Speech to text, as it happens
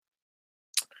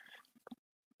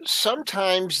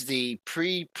Sometimes the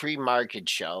pre-market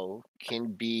show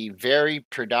can be very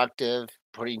productive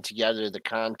putting together the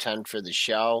content for the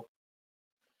show.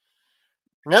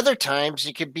 And other times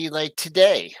it could be like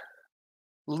today,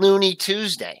 Looney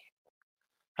Tuesday.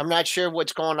 I'm not sure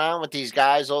what's going on with these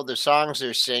guys, all the songs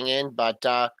they're singing, but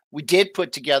we did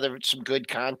put together some good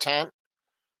content.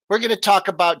 We're going to talk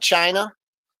about China.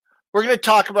 We're going to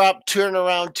talk about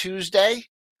Turnaround Tuesday.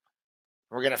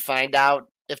 We're going to find out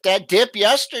if that dip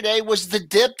yesterday was the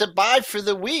dip to buy for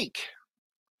the week.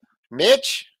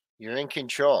 Mitch, you're in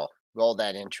control. Roll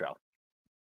that intro.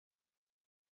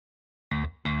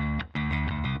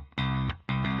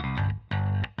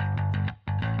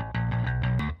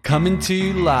 Coming to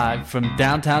you live from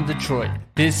downtown Detroit,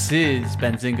 this is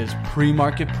Benzinga's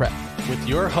Pre-Market Prep with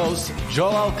your hosts,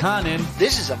 Joel Elkanin.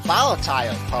 This is a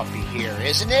volatile puppy here,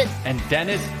 isn't it? And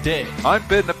Dennis Dick. I'm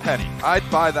bidding a penny. I'd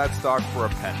buy that stock for a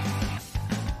penny.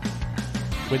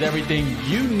 With everything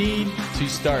you need to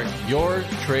start your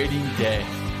trading day.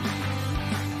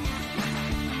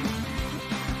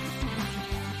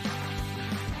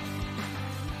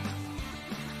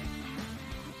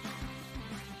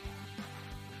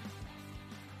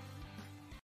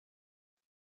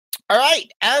 All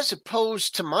right, as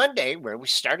opposed to Monday, where we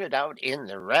started out in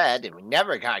the red and we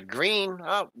never got green,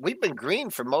 we've been green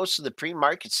for most of the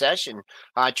pre-market session,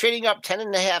 trading up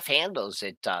 10.5 handles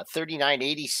at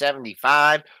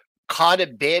 39.80.75. Caught a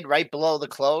bid right below the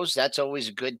close. That's always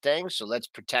a good thing. So let's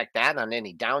protect that on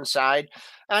any downside.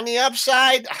 On the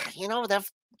upside,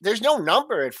 there's no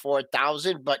number at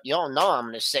 4,000, but you all know I'm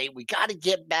going to say we got to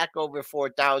get back over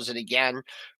 4,000 again.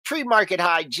 Pre-market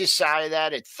high just shy of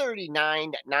that at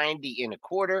 39.90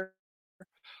 1/4.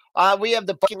 We have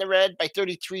the buck in the red by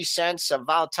 33 cents. A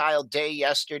volatile day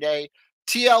yesterday.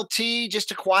 TLT,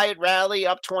 just a quiet rally,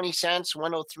 up 20 cents,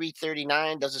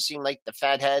 103.39. Doesn't seem like the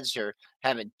Fed heads are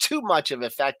having too much of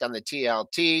effect on the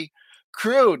TLT.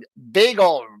 Crude, big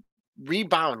old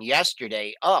rebound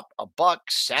yesterday, up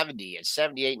 $1.70 at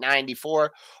 78.94.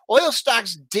 Oil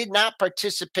stocks did not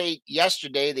participate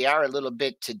yesterday. They are a little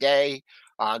bit today.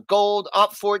 Gold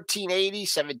up 14.80,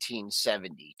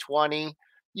 17.70.20.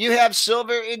 You have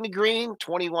silver in the green,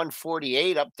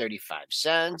 21.48, up 35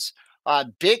 cents.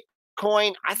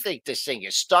 Bitcoin, I think this thing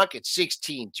is stuck at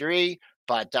 16.3,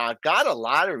 but got a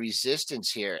lot of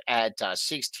resistance here at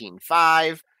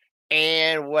 16.5.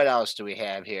 And what else do we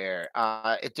have here?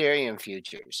 Ethereum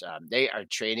futures. They are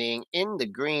trading in the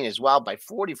green as well by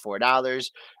 $44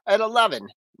 at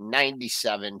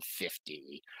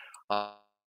 11.9750.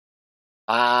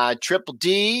 Triple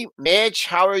D, Mitch,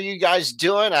 how are you guys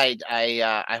doing?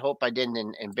 I hope I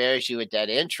didn't embarrass you with that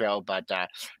intro, but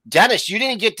Dennis, you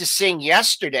didn't get to sing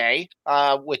yesterday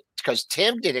because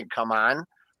Tim didn't come on.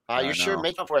 You're sure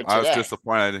making up for it today. I was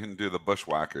disappointed I didn't do the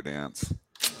bushwhacker dance.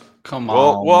 Come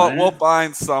on, we'll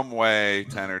find some way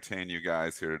to entertain you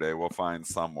guys here today. We'll find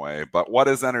some way. But what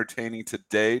is entertaining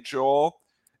today, Joel,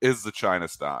 is the China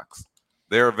stocks.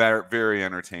 They're very, very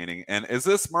entertaining. And is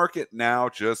this market now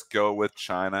just go with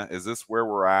China? Is this where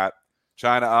we're at?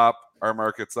 China up, our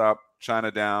market's up.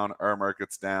 China down, our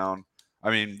market's down.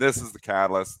 I mean, this is the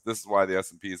catalyst. This is why the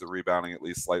S&Ps are rebounding at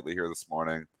least slightly here this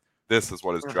morning. This is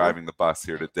what is driving the bus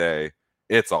here today.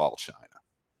 It's all China.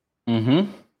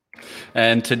 Mm-hmm.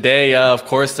 And today, of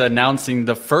course, announcing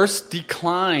the first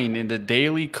decline in the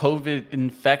daily COVID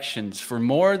infections for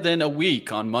more than a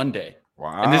week on Monday.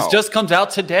 Wow. And this just comes out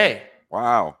today.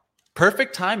 Wow.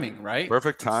 Perfect timing, right?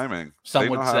 Perfect timing. Some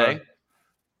would say.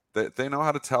 They know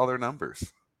how to tell their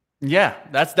numbers. Yeah,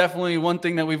 that's definitely one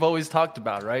thing that we've always talked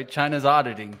about, right? China's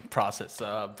auditing process.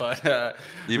 But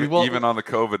even on the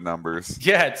COVID numbers.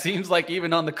 Yeah, it seems like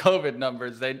even on the COVID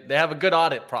numbers, they have a good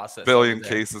audit process. Billion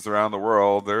cases around the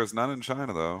world. There's none in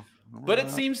China, though. But it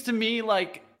seems to me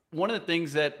like one of the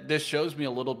things that this shows me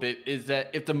a little bit is that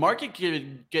if the market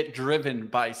could get driven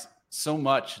by so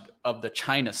much of the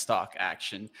China stock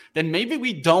action, then maybe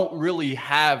we don't really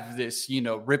have this,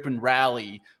 rip and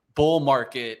rally bull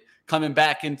market coming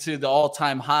back into the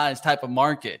all-time highs type of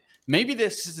market. Maybe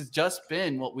this has just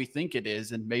been what we think it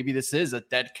is, and maybe this is a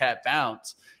dead cat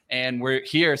bounce, and we're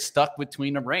here stuck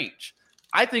between a range.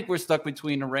 I think we're stuck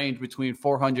between a range between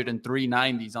 400 and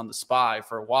 390s on the SPY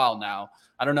for a while now.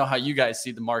 I don't know how you guys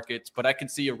see the markets, but I can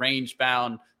see a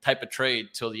range-bound type of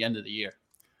trade till the end of the year.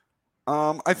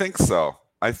 I think so.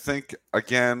 I think,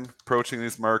 again, approaching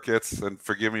these markets, and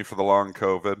forgive me for the long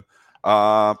COVID,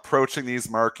 approaching these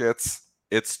markets,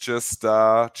 it's just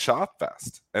chop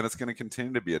fest, and it's going to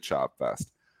continue to be a chop fest.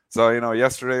 So,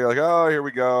 yesterday you're like, oh, here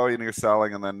we go, you're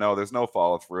selling, and then no, there's no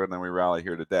follow through, and then we rally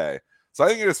here today. So I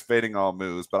think you're just fading all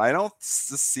moves, but I don't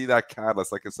see that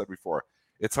catalyst, like I said before.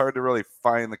 it's hard to really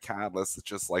find the catalyst. It's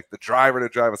just like the driver to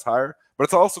drive us higher, but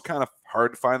it's also kind of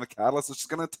hard to find the catalyst. It's just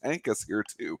going to tank us here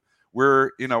too.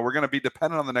 We're going to be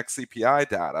dependent on the next CPI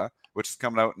data, which is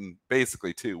coming out in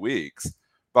basically 2 weeks.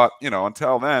 But,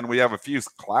 until then, we have a few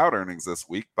cloud earnings this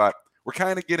week, but we're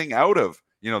kind of getting out of,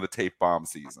 the tape bomb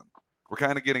season. We're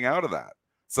kind of getting out of that.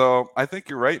 So I think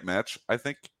you're right, Mitch. I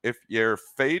think if you're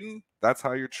fading, that's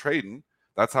how you're trading.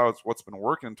 That's how what's been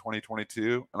working in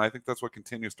 2022. And I think that's what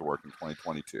continues to work in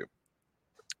 2022.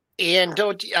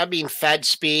 And Fed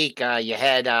speak, you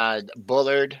had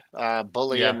Bullard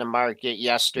bullying the market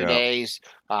yesterday's.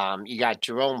 You got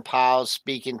Jerome Powell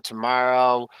speaking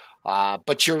tomorrow.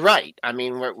 But you're right. I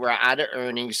mean, we're out of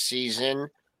earnings season.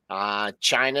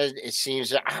 China, it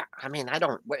seems,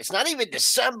 it's not even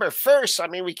December 1st. I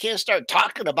mean, we can't start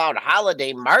talking about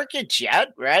holiday markets yet,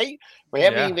 right? We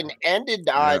haven't even ended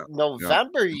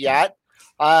November yet.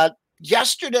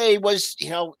 Yesterday was,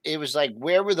 it was like,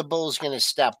 where were the bulls going to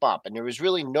step up? And there was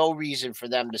really no reason for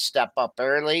them to step up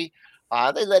early.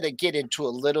 They let it get into a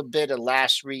little bit of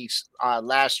last week's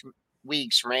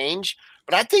range.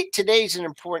 But I think today's an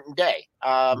important day.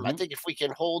 I think if we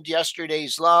can hold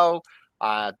yesterday's low,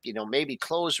 maybe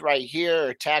close right here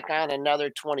or tack on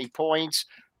another 20 points,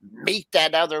 make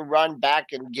that other run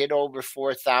back and get over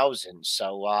 4,000.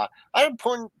 So an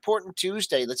important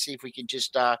Tuesday. Let's see if we can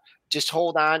just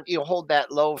hold on, hold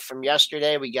that low from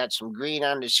yesterday. We got some green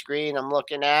on the screen I'm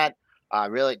looking at.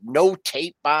 Really no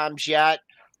tape bombs yet.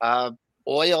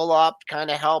 Oil up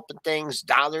kind of helping things.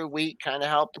 Dollar wheat kind of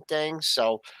helping things.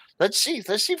 So let's see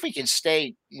if we can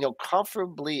stay,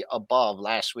 comfortably above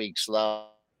last week's low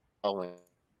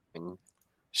and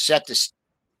set the.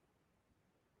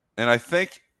 And I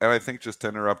think just to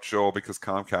interrupt Joel, because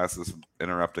Comcast is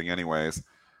interrupting anyways,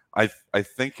 I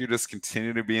think you just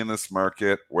continue to be in this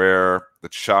market where the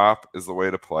chop is the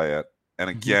way to play it. And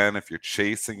again, if you're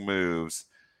chasing moves,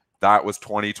 that was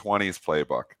 2020's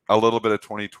playbook, a little bit of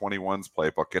 2021's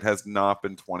playbook. It has not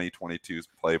been 2022's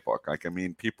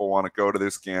playbook. People want to go to their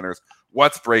scanners.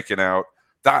 What's breaking out?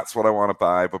 That's what I want to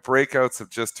buy. But breakouts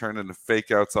have just turned into fake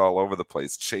outs all over the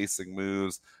place. Chasing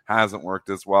moves hasn't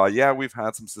worked as well. Yeah, we've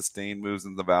had some sustained moves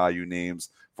in the value names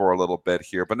for a little bit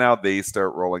here, but now they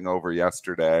start rolling over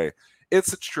yesterday.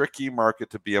 It's a tricky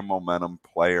market to be a momentum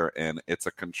player in. It's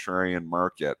a contrarian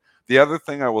market. The other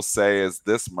thing I will say is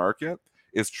this market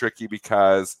is tricky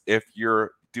because if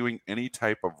you're doing any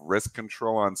type of risk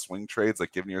control on swing trades,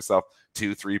 like giving yourself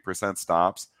 2-3%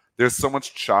 stops, there's so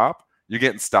much chop, you're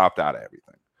getting stopped out of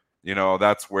everything.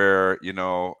 That's where,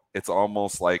 it's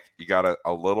almost like you got to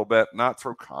a little bit, not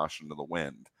throw caution to the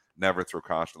wind. Never throw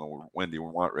caution to the wind. You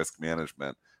want risk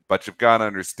management. But you've got to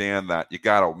understand that you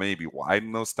got to maybe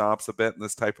widen those stops a bit in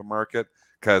this type of market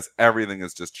because everything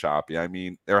is just choppy.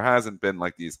 There hasn't been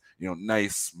like these,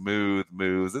 nice, smooth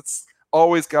moves. It's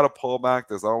always got to pull back.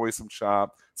 There's always some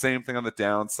chop. Same thing on the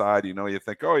downside. You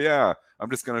think, oh, yeah, I'm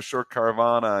just going to short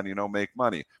Carvana and, make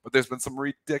money. But there's been some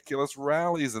ridiculous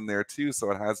rallies in there, too.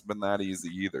 So it hasn't been that easy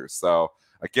either. So,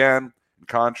 again, in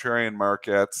contrarian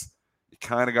markets, you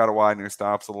kind of got to widen your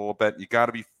stops a little bit. You got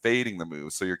to be fading the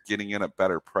moves so you're getting in at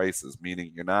better prices,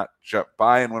 meaning you're not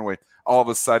buying one way. All of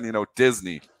a sudden,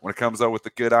 Disney, when it comes out with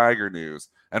the good Iger news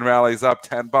and rallies up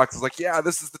 $10, it's like, yeah,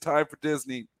 this is the time for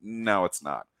Disney. No, it's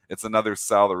not. It's another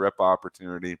sell the rip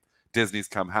opportunity. Disney's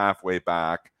come halfway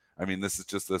back. This is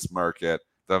just this market.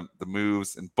 The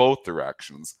moves in both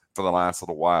directions for the last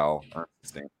little while aren't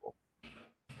sustainable.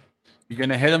 You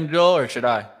gonna hit him, Joel, or should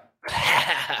I?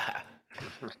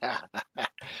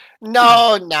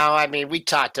 No. We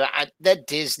talked about that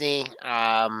Disney.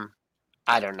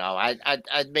 I don't know. I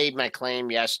made my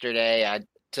claim yesterday.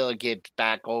 Till it gets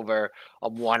back over a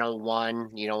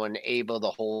 101, and able to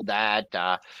hold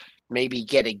that. Maybe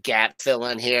get a gap fill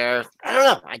in here. I don't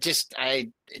know. It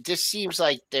just seems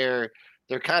like they're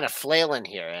kind of flailing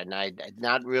here, and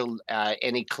not real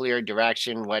any clear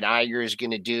direction what Iger is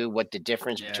going to do, what the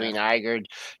difference between Iger and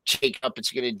Jacob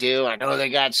is going to do. I know they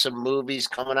got some movies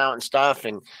coming out and stuff,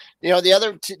 and the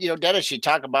other, Dennis, you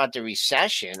talk about the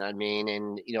recession.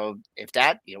 If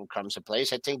that comes to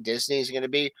place, I think Disney is going to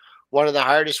be one of the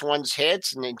hardest ones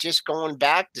hits, and then just going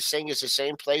back, this thing is the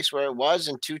same place where it was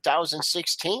in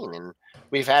 2016, and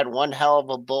we've had one hell of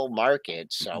a bull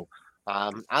market. So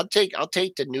I'll take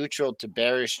the neutral to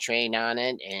bearish train on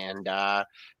it, and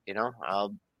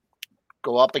I'll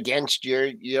go up against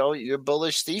your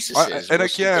bullish thesis. And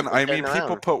again,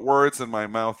 people put words in my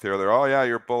mouth here. They're, oh yeah,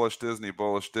 you're bullish Disney.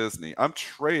 I've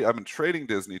been trading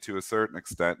Disney to a certain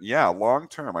extent. Yeah, long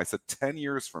term. I said 10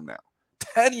 years from now.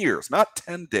 10 years, not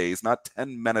 10 days, not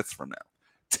 10 minutes from now.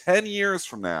 10 years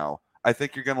from now, I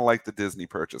think you're going to like the Disney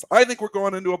purchase. I think we're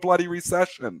going into a bloody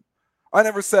recession. I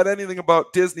never said anything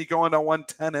about Disney going to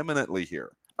 110 imminently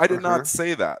here. I did not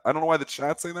say that. I don't know why the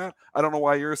chat's saying that. I don't know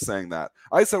why you're saying that.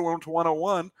 I said when to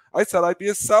 101, I said I'd be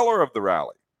a seller of the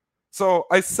rally. So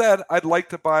I said I'd like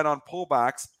to buy it on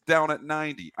pullbacks down at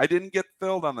 90. I didn't get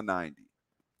filled on the 90.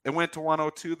 It went to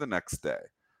 102 the next day.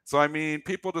 So, I mean,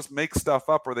 people just make stuff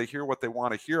up or they hear what they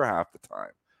want to hear half the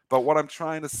time. But what I'm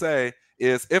trying to say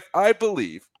is if I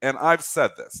believe, and I've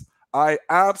said this, I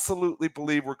absolutely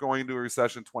believe we're going into a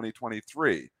recession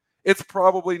 2023. It's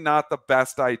probably not the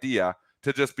best idea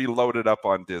to just be loaded up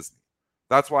on Disney.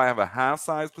 That's why I have a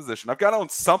half-size position. I've got to own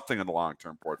something in the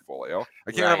long-term portfolio.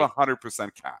 I can't have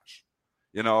 100% cash,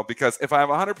 because if I have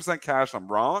 100% cash, I'm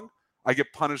wrong. I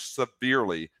get punished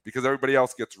severely because everybody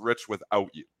else gets rich without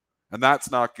you. And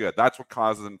that's not good. That's what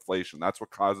causes inflation. That's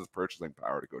what causes purchasing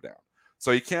power to go down.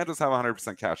 So you can't just have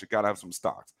 100% cash. You got to have some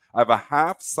stocks. I have a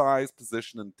half-size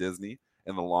position in Disney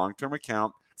in the long-term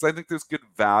account because I think there's good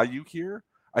value here.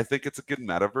 I think it's a good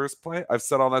metaverse play. I've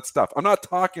said all that stuff. I'm not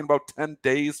talking about 10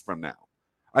 days from now.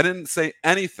 I didn't say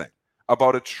anything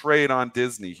about a trade on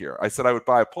Disney here. I said I would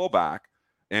buy a pullback.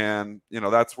 And,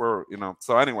 that's where,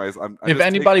 so anyways, if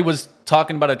anybody was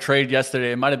talking about a trade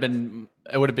yesterday, it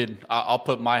would have been, I'll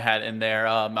put my hat in there.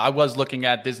 I was looking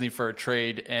at Disney for a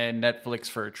trade and Netflix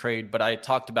for a trade, but I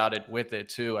talked about it with it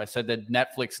too. I said that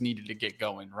Netflix needed to get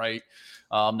going, right?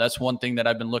 That's one thing that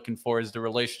I've been looking for is the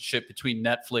relationship between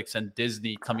Netflix and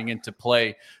Disney coming into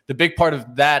play. The big part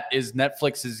of that is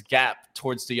Netflix's gap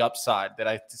towards the upside that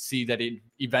I see that it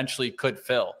eventually could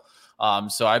fill.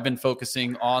 So I've been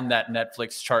focusing on that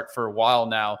Netflix chart for a while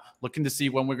now, looking to see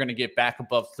when we're going to get back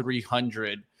above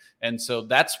 300. And so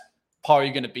that's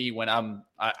probably going to be when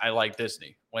I like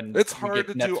Disney. When it's hard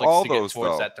to do all those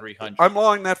towards that 300. I'm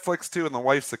long Netflix too in the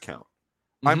wife's account.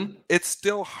 It's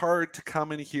still hard to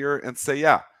come in here and say,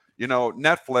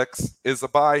 Netflix is a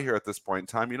buy here at this point in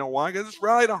time. You know why? Because it's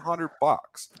rallied $100.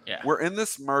 Yeah. We're in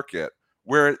this market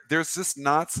where there's just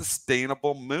not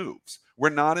sustainable moves. We're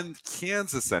not in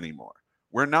Kansas anymore.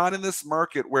 We're not in this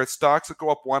market where stocks that go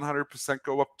up 100%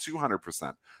 go up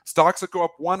 200%. Stocks that go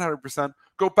up 100%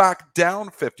 go back down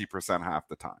 50% half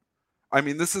the time. I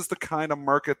mean, this is the kind of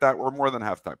market that we're more than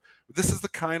half the time. This is the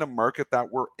kind of market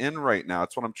that we're in right now.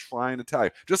 That's what I'm trying to tell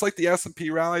you. Just like the S&P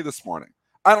rally this morning.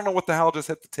 I don't know what the hell just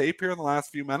hit the tape here in the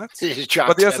last few minutes.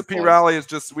 But the S&P rally is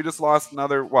we just lost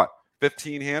another,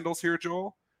 15 handles here,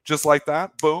 Joel? Just like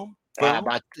that. Boom. Boom.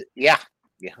 Yeah.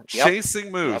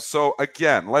 Chasing moves. Yep. So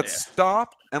again, let's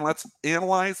stop and let's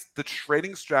analyze the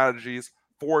trading strategies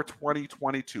for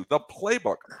 2022. The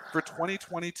playbook for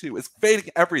 2022 is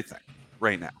fading everything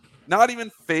right now. Not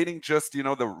even fading just,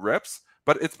 the rips,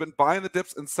 but it's been buying the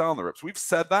dips and selling the rips. We've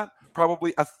said that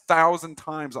probably 1,000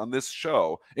 times on this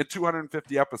show in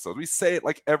 250 episodes. We say it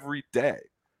like every day.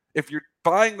 If you're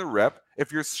buying the rip,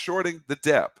 if you're shorting the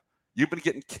dip, you've been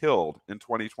getting killed in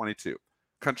 2022.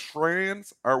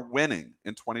 Contrarians are winning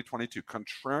in 2022.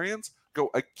 Contrarians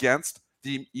go against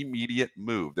the immediate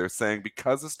move. They're saying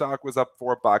because the stock was up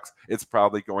 $4, it's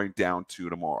probably going down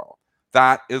 2 tomorrow.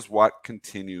 That is what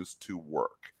continues to work.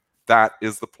 That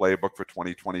is the playbook for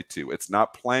 2022. It's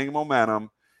not playing momentum.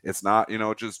 It's not,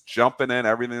 just jumping in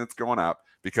everything that's going up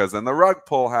because then the rug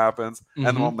pull happens and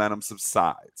the momentum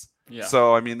subsides. Yeah.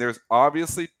 So, I mean, there's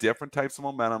obviously different types of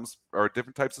momentums or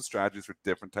different types of strategies for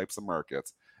different types of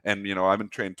markets. And, I've been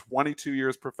trained 22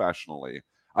 years professionally.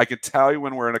 I can tell you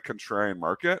when we're in a contrarian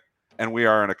market, and we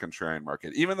are in a contrarian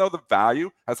market. Even though the value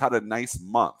has had a nice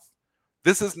month,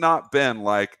 this has not been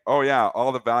like, oh, yeah,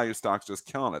 all the value stocks just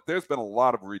killing it. There's been a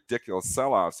lot of ridiculous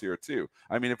sell-offs here, too.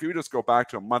 I mean, if you just go back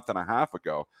to a month and a half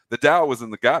ago, the Dow was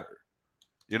in the gutter.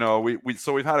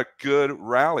 So we've had a good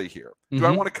rally here. Do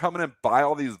I want to come in and buy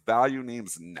all these value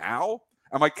names now?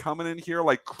 Am I coming in here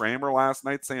like Kramer last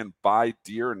night saying buy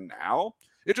Deere now?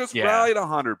 It just rallied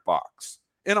 $100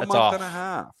 in a month and a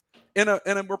half.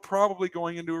 And we're probably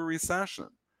going into a recession.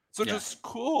 So just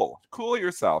cool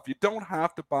yourself. You don't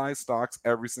have to buy stocks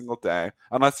every single day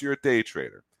unless you're a day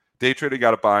trader. Day trader, you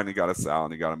got to buy and you got to sell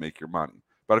and you got to make your money.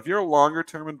 But if you're a longer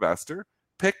term investor,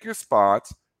 pick your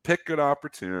spots, pick good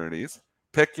opportunities,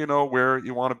 pick, where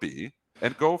you want to be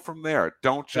and go from there.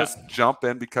 Don't just jump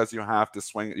in because you have to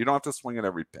swing it. You don't have to swing it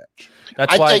every pitch.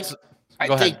 That's why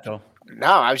go ahead, Joe. No,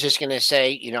 I was just going to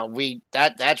say,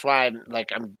 that's why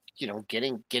I'm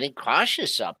getting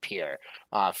cautious up here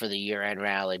for the year-end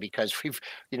rally because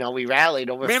we rallied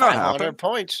over 500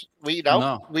 points. Maybe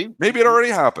it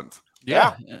already happened.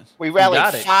 Yeah. We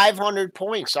rallied 500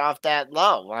 points off that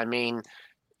low. I mean,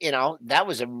 that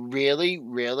was a really,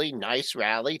 really nice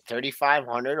rally,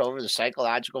 3,500 over the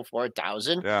psychological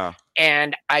 4,000. Yeah.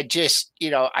 And where's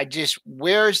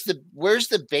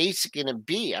the base going to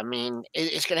be? I mean,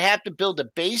 it's going to have to build a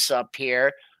base up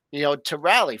here, to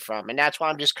rally from. And that's why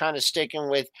I'm just kind of sticking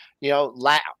with,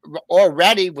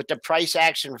 already with the price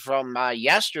action from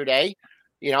yesterday,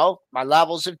 my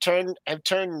levels have turned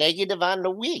negative on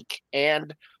the week.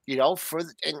 And,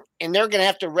 and they're going to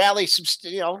have to rally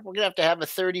we're going to have a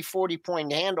 30, 40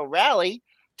 point handle rally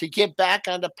to get back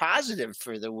on the positive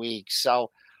for the week.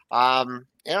 So,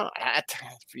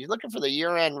 if you're looking for the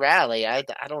year-end rally, I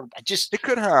just it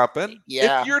could happen.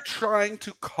 Yeah. If you're trying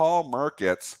to call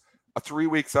markets 3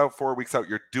 weeks out, 4 weeks out,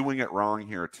 you're doing it wrong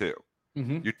here too.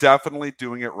 Mm-hmm. You're definitely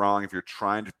doing it wrong if you're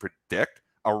trying to predict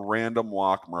a random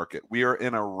walk market. We are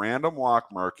in a random walk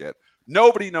market.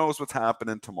 Nobody knows what's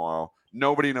happening tomorrow.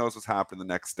 Nobody knows what's happening the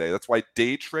next day. That's why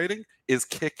day trading is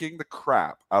kicking the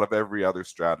crap out of every other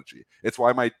strategy. It's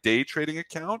why my day trading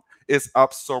account is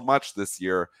up so much this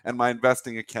year and my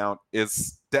investing account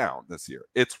is down this year.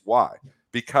 It's why.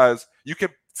 Because you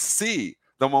can see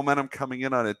the momentum coming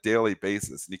in on a daily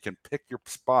basis and you can pick your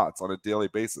spots on a daily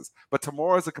basis. But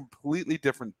tomorrow is a completely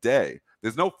different day.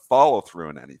 There's no follow through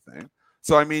in anything.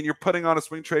 So, I mean, you're putting on a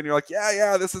swing trade and you're like,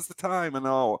 yeah, this is the time. And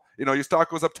your stock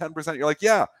goes up 10%. You're like,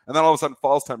 yeah. And then all of a sudden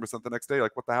falls 10% the next day.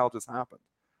 Like, what the hell just happened?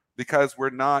 Because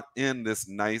we're not in this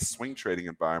nice swing trading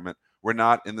environment. We're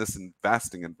not in this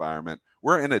investing environment.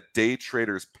 We're in a day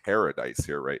trader's paradise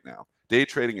here right now. Day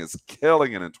trading is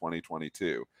killing it in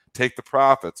 2022. Take the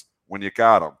profits when you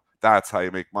got them. That's how you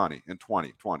make money in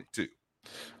 2022.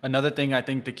 Another thing I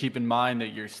think to keep in mind that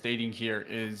you're stating here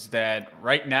is that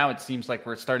right now it seems like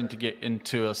we're starting to get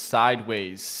into a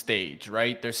sideways stage,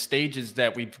 right? There's stages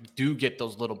that we do get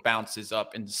those little bounces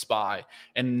up in the SPY.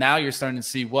 And now you're starting to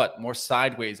see more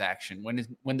sideways action.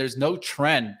 When there's no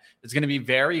trend, it's going to be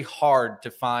very hard to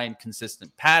find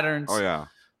consistent patterns. Oh, yeah.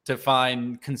 To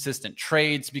find consistent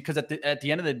trades, because at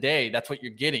the end of the day, that's what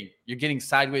you're getting. You're getting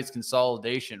sideways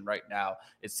consolidation right now.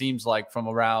 It seems like from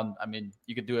around, I mean,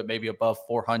 you could do it maybe above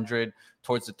 400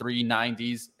 towards the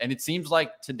 390s. And it seems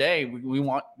like today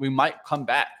we might come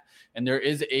back. And there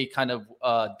is a kind of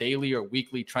daily or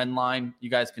weekly trend line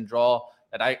you guys can draw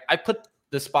that I put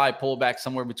the SPY pullback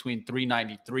somewhere between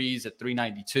 393s at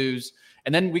 392s.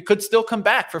 And then we could still come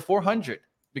back for 400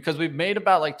 because we've made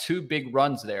about like 2 big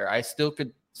runs there. I still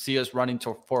could see us running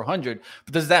to 400,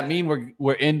 but does that mean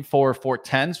we're in for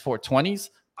 410s, 420s?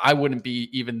 I wouldn't be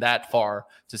even that far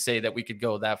to say that we could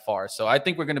go that far. So I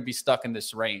think we're going to be stuck in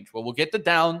this range. Well, we'll get the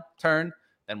downturn,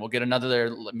 then we'll get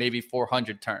another maybe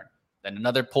 400 turn, then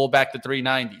another pullback to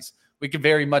 390s. We could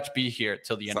very much be here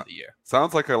till the end of the year.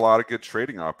 Sounds like a lot of good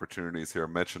trading opportunities here,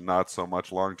 Mitch, and not so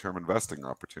much long-term investing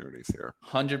opportunities here.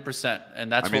 100%,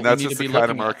 and that's that's just the kind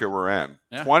of market we're in.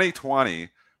 Yeah. 2020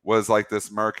 was like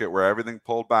this market where everything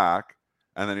pulled back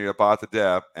and then you bought the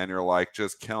dip and you're like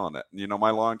just killing it. And, my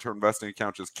long-term investing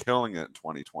account just killing it in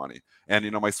 2020.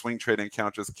 And, my swing trading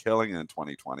account just killing it in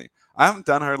 2020. I haven't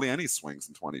done hardly any swings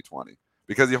in 2020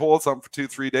 because you hold something for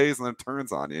 2-3 days and then it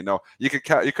turns on you. You could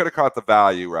have caught the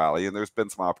value rally and there's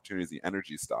been some opportunities in the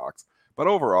energy stocks. But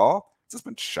overall, it's just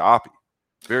been choppy,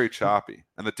 very choppy.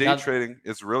 And the day trading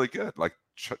is really good. Like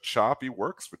choppy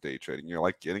works for day trading. You're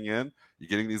like getting in. You're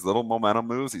getting these little momentum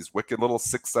moves, these wicked little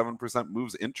 6-7%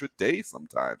 moves intraday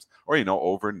sometimes, or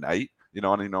overnight.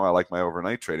 And I like my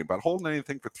overnight trading, but holding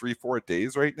anything for 3-4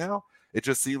 days right now, it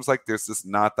just seems like there's just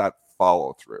not that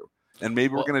follow through. And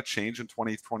maybe we're going to change in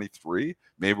 2023.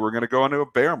 Maybe we're going to go into a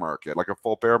bear market, like a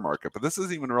full bear market. But this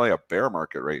isn't even really a bear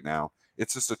market right now.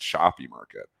 It's just a choppy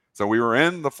market. So we were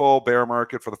in the full bear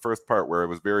market for the first part where it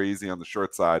was very easy on the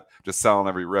short side, just selling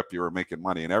every rip, you were making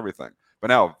money and everything. But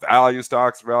now value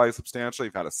stocks rally substantially.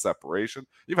 You've had a separation.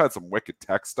 You've had some wicked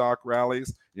tech stock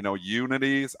rallies.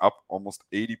 Unity's up almost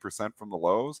 80% from the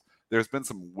lows. There's been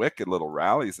some wicked little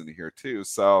rallies in here too.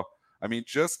 So,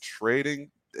 just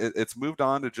trading, it's moved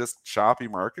on to just choppy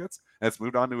markets, and it's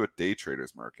moved on to a day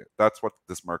trader's market. That's what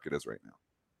this market is right now.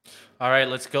 All right,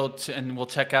 let's go and we'll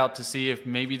check out to see if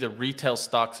maybe the retail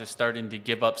stocks are starting to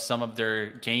give up some of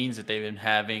their gains that they've been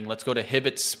having. Let's go to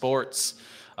Hibbett Sports.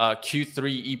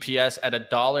 Q3 EPS at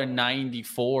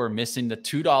 $1.94, missing the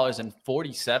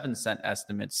 $2.47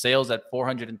 estimate. Sales at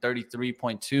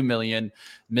 $433.2 million,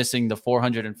 missing the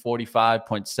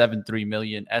 $445.73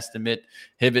 million estimate.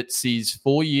 Hibbett sees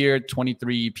full year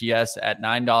 23 EPS at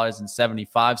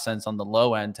 $9.75 on the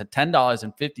low end to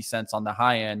 $10.50 on the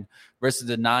high end versus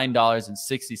the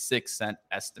 $9.66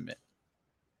 estimate.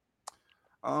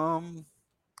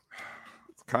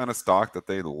 Kind of stock that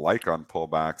they like on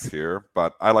pullbacks here,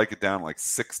 but I like it down like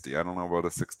 60. I don't know about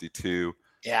a 62.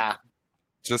 Yeah.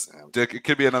 Just it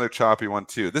could be another choppy one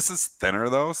too. This is thinner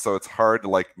though, so it's hard to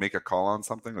like make a call on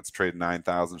something. Let's trade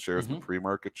 9,000 shares in the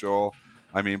pre-market, Joel.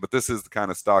 I mean, but this is the kind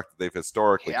of stock that they've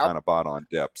historically kind of bought on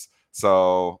dips.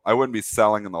 So I wouldn't be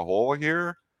selling in the hole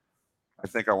here. I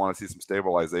think I want to see some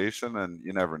stabilization, and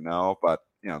you never know. But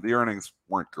the earnings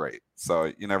weren't great,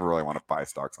 so you never really want to buy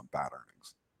stocks on bad earnings.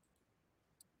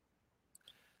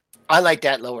 I like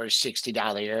that lower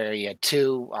 $60 area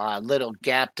too. Little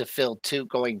gap to fill too,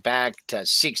 going back to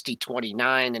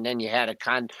 60.29, and then you had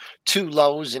two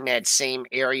lows in that same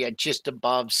area just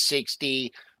above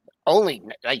 60. Only,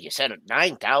 like you said,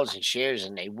 9,000 shares,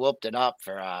 and they whooped it up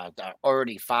for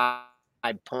already 5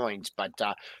 points. But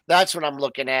that's what I'm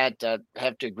looking at.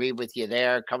 Have to agree with you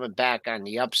there. Coming back on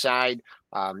the upside,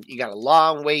 you got a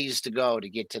long ways to go to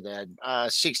get to the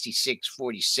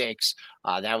 66.46.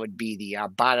 That would be the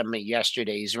bottom of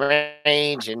yesterday's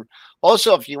range. And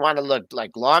also, if you want to look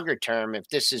like longer term, if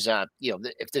this is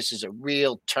if this is a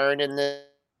real turn in the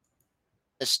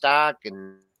stock,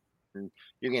 and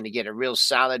you're going to get a real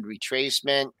solid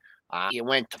retracement. You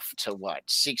went to what,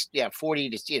 40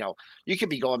 to, you could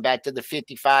be going back to the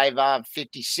 55,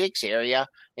 56 area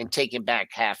and taking back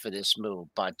half of this move.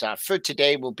 But for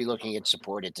today, we'll be looking at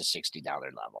support at the $60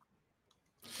 level.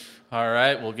 All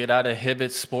right, we'll get out of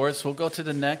Hibbett Sports. We'll go to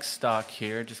the next stock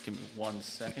here. Just give me 1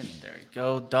 second. There you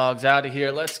go. Dog's out of here.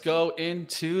 Let's go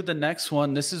into the next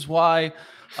one. This is why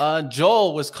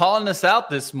Joel was calling us out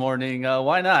this morning.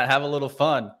 Why not have a little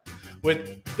fun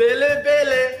with Billy.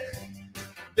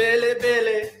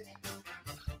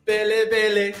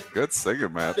 Good singer,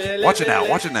 man. Watch it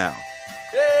now.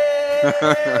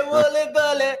 Hey, Wooly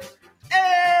Bully.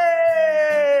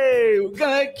 Hey, we're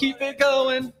going to keep it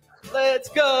going. Let's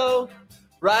go.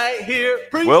 Right here.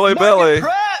 Willy Billy.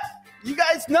 Prep. You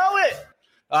guys know it.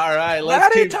 All right,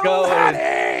 let's keep going.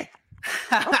 Daddy.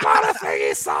 About a thing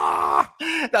he saw.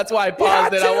 That's why I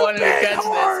paused it. I wanted to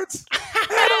catch this.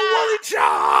 And a woolly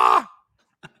jaw.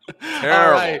 Terrible.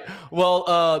 All right. Well,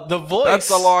 the voice. That's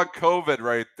the long COVID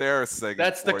right there singing.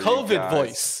 That's the COVID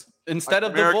voice. Instead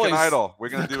of American the voice. Idol. We're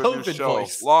going to do a new show.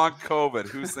 Voice. Long COVID.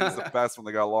 Who sings the best when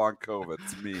they got long COVID?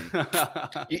 It's me.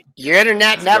 Your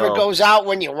internet never goes out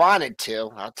when you want it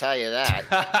to. I'll tell you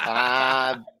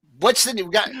that. What's the new?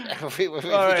 We got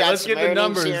let's get the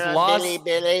numbers. Lost.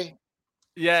 Billy.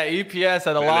 Yeah, EPS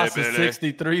at a loss of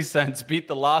 63 cents, beat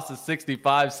the loss of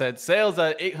 65 cents. Sales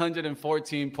at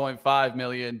 814.5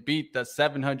 million, beat the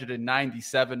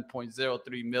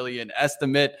 797.03 million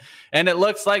estimate. And it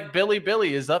looks like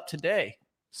Billy is up today.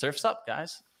 Surf's up,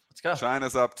 guys. Let's go.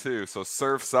 China's up too. So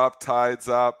Surf's up, Tide's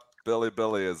up,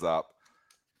 Billy is up.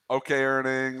 Okay,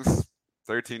 earnings.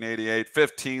 1388,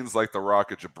 15's like the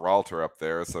Rock of Gibraltar up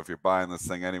there. So if you're buying this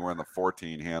thing anywhere in the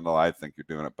 14 handle, I think you're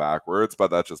doing it backwards,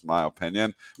 but that's just my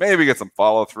opinion. Maybe get some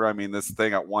follow through. I mean, this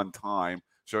thing at one time,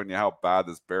 showing you how bad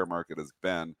this bear market has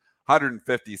been.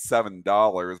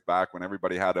 $157 back when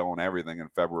everybody had to own everything in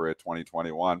February of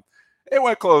 2021. It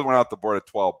went out the board at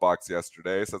 $12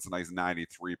 yesterday, so that's a nice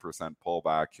 93%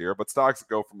 pullback here. But stocks that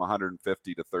go from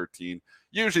 150 to 13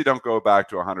 usually don't go back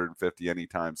to 150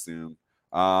 anytime soon.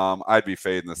 I'd be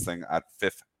fading this thing at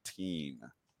 15.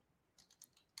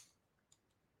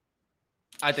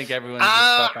 I think everyone's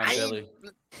stuck on Billy.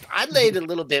 I laid a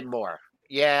little bit more.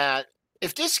 Yeah.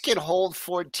 If this can hold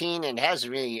 14 and has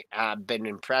really been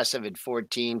impressive at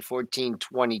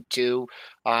 14.22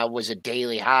 was a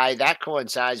daily high. That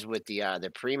coincides with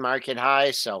the pre-market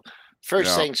high. So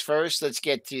first things first, let's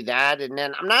get through that. And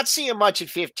then I'm not seeing much at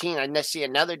 15. I see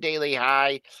another daily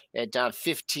high at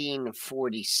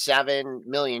 15.47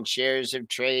 million shares have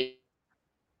traded.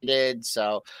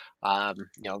 So,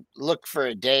 look for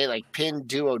a day like Pin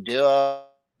Duo.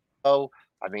 I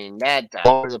mean, that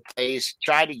all over the place.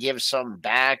 Tried to give some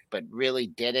back, but really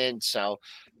didn't. So,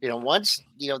 once,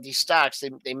 these stocks,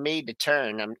 they made the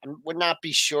turn. I would not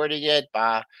be shorting it.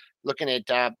 Looking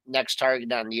at next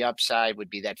target on the upside would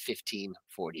be that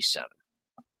 15.47.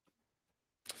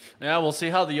 Yeah, we'll see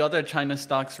how the other China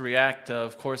stocks react.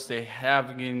 Of course, they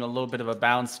have getting a little bit of a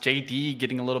bounce. JD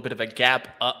getting a little bit of a gap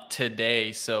up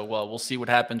today. So, we'll see what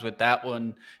happens with that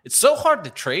one. It's so hard to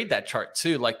trade that chart,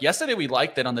 too. Like yesterday, we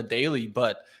liked it on the daily,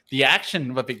 but the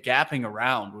action of it gapping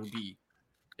around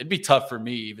it'd be tough for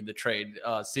me even to trade,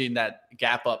 seeing that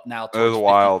gap up now. It was a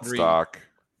wild stock.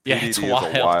 Yeah, PDD it's is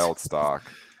wild. a wild stock.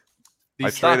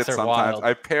 These I trade it stocks are sometimes. wild.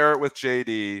 I pair it with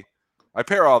JD. I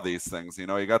pair all these things. You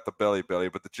got the Billy,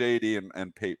 but the JD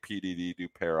and PDD do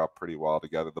pair up pretty well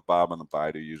together. The Bob and the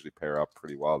Baidu usually pair up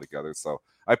pretty well together. So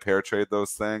I pair trade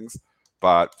those things.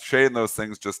 But trading those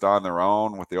things just on their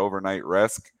own with the overnight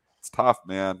risk, it's tough,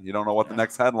 man. You don't know what the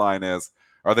next headline is.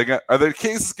 Are the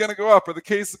cases going to go up? Are the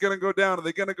cases going to go down? Are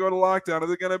they going to go to lockdown? Are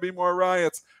there going to be more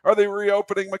riots? Are they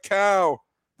reopening Macau?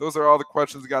 Those are all the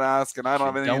questions you got to ask, and I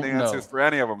don't have any answers for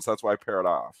any of them, so that's why I pair it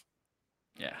off.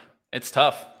 Yeah, it's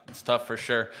tough. It's tough for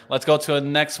sure. Let's go to the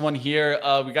next one here.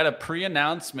 We got a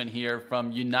pre-announcement here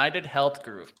from United Health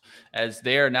Group as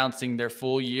they're announcing their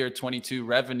full year 22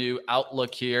 revenue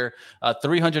outlook here.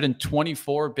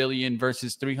 324 billion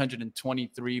versus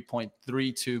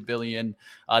 323.32 billion.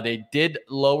 They did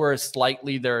lower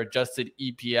slightly their adjusted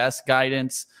EPS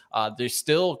guidance. They're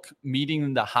still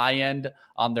meeting the high end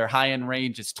on their high end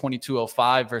range. It's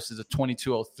 2205 versus a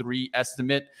 2203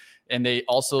 estimate. And they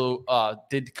also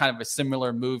did kind of a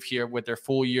similar move here with their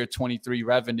full year 23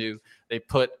 revenue. They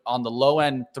put on the low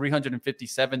end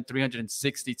 357,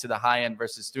 360 to the high end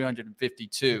versus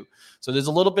 352. So there's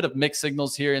a little bit of mixed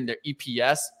signals here in their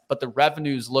EPS, but the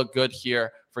revenues look good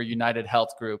here for United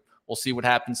Health Group. We'll see what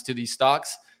happens to these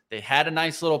stocks. They had a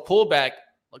nice little pullback.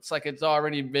 Looks like it's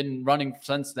already been running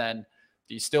since then.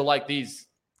 Do you still like these?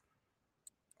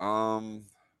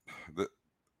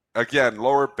 Again,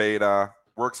 lower beta.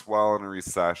 Works well in a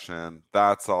recession.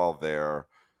 That's all there.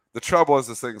 The trouble is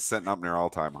this thing's sitting up near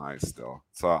all-time highs still.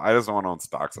 So I just don't want to own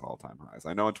stocks at all-time highs.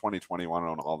 I know in 2020 I want to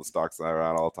own all the stocks that are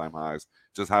at all-time highs. It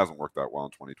just hasn't worked that well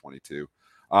in 2022.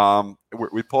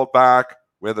 We pulled back.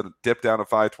 We had a dip down to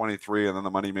 523, and then the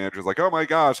money manager's like, oh my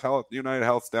gosh, United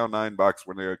Health's down $9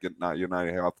 when they're getting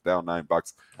United Health down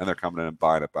 $9, and they're coming in and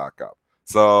buying it back up.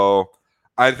 So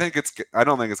I don't think it's going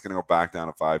to go back down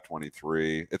to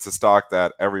 523. It's a stock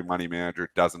that every money manager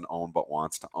doesn't own but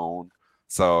wants to own.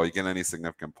 So you get any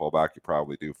significant pullback, you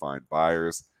probably do find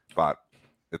buyers. But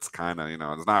it's kind of,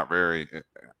 it's not very.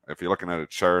 If you're looking at a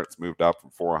chart, it's moved up from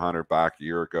 400 back a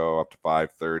year ago up to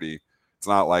 530. It's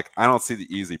not like I don't see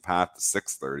the easy path to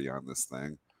 630 on this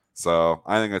thing. So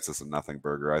I think it's just a nothing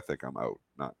burger. I think I'm out,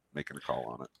 not making a call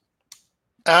on it.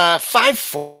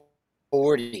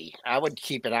 540. I would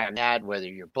keep an eye on that, whether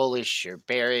you're bullish or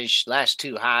bearish. Last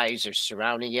two highs are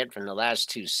surrounding it from the last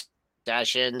two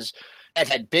sessions. It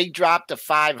had big drop to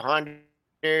 500,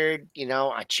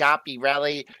 a choppy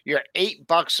rally. You're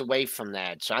 $8 away from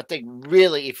that. So I think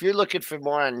really, if you're looking for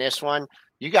more on this one,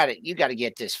 you got to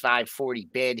get this 540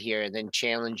 bid here and then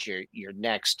challenge your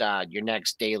next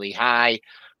daily high.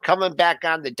 Coming back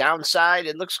on the downside,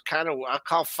 it looks kind of, I'll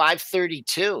call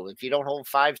 532. If you don't hold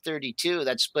 532,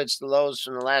 that splits the lows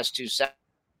from the last two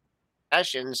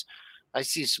sessions. I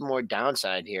see some more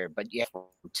downside here, but you have one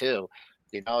too.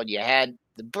 You had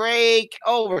the break.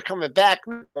 Oh, we're coming back.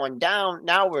 One down.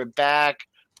 Now we're back.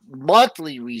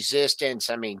 Monthly resistance,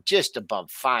 just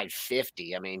above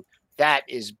 550. That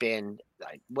has been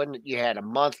like when you had a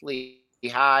monthly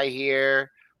high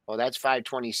here. Well, that's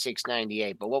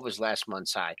 526.98. But what was last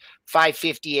month's high?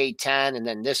 558.10, and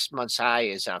then this month's high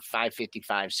is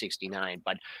 555.69.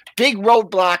 But big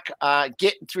roadblock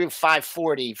getting through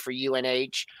 540 for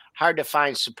UNH. Hard to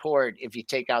find support if you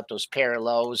take out those pair of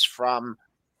lows from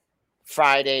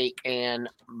Friday and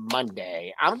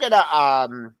Monday. I'm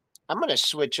gonna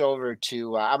switch over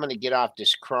to I'm gonna get off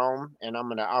this Chrome and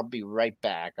I'll be right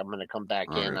back. I'm gonna come back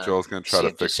in. Right, Joel's gonna try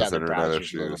to fix his internet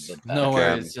issues. No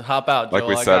worries. Hop out, Joel. Like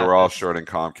we said, we're all shorting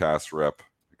Comcast rip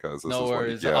because this no is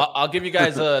worries. What you get. I'll give you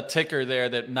guys a ticker there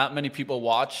that not many people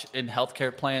watch in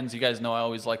healthcare plans. You guys know I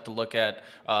always like to look at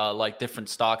like different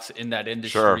stocks in that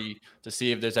industry to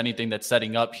see if there's anything that's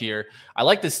setting up here. I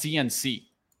like the CNC.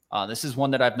 This is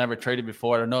one that I've never traded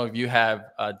before. I don't know if you have,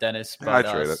 Dennis. But, I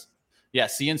trade it. Yeah,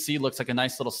 CNC looks like a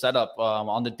nice little setup.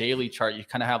 On the daily chart, you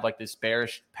kind of have like this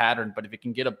bearish pattern, but if it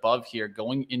can get above here,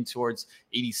 going in towards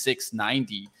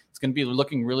 86.90, it's going to be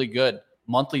looking really good.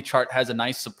 Monthly chart has a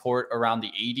nice support around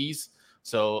the 80s.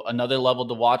 So another level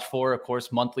to watch for, of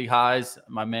course, monthly highs.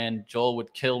 My man Joel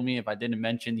would kill me if I didn't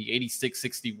mention the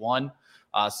 86.61.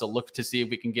 So look to see if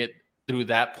we can get through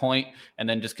that point and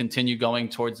then just continue going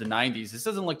towards the 90s. This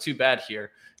doesn't look too bad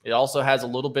here. It also has a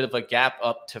little bit of a gap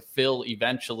up to fill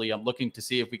eventually. I'm looking to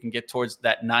see if we can get towards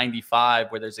that 95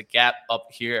 where there's a gap up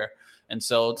here. And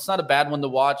so it's not a bad one to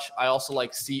watch. I also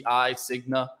like CI,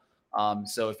 Cigna.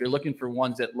 So if you're looking for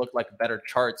ones that look like better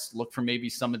charts, look for maybe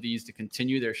some of these to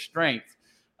continue their strength.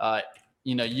 UNH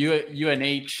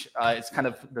is kind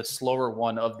of the slower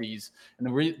one of these. And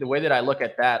the way that I look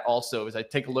at that also is I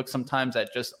take a look sometimes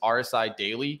at just RSI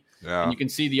daily. Yeah. And you can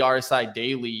see the RSI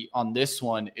daily on this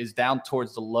one is down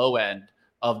towards the low end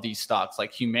of these stocks.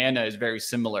 Like Humana is very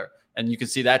similar. And you can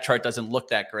see that chart doesn't look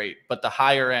that great. But the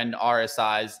higher end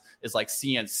RSIs is like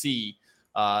CNC,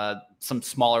 some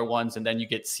smaller ones. And then you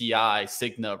get CI,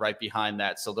 Cigna right behind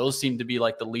that. So those seem to be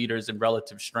like the leaders in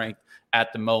relative strength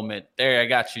at the moment. There, I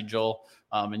got you, Joel.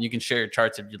 And you can share your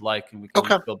charts if you'd like, and we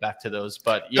can go back to those.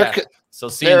 But yeah, so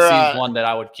CNC is one that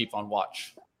I would keep on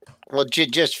watch. Well,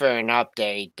 just for an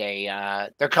update,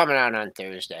 they're coming out on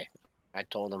Thursday. I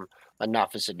told them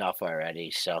enough is enough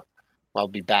already, so I'll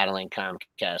be battling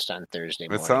Comcast on Thursday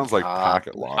morning. It sounds like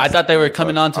packet loss. I thought they were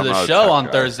coming on to the show on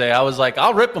Thursday. I was like,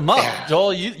 I'll rip them up. Yeah.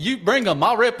 Joel, you bring them.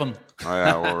 I'll rip them. Oh,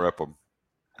 yeah, we'll rip them.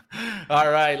 All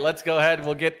right, let's go ahead.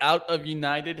 We'll get out of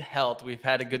United Health. We've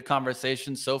had a good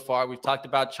conversation so far. We've talked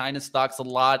about China stocks a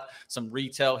lot, some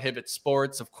retail, Hibbett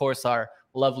Sports, of course, our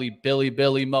lovely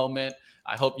Billy moment.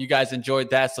 I hope you guys enjoyed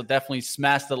that, so definitely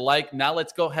smash the like. Now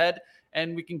let's go ahead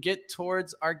and we can get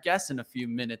towards our guests in a few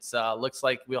minutes. Looks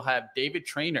like we'll have David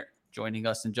Traynor joining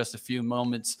us in just a few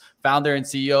moments, founder and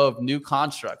CEO of New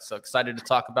Construct. So excited to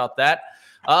talk about that.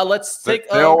 Let's take.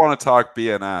 They all want to talk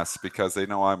BNS because they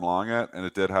know I'm long it, and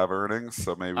it did have earnings.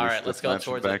 So maybe we should just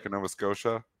mention Bank of Nova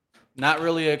Scotia. Not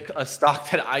really a stock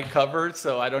that I covered,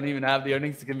 so I don't even have the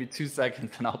earnings. Give me 2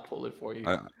 seconds, and I'll pull it for you.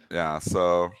 Yeah.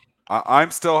 So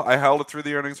I held it through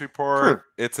the earnings report.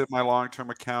 It's in my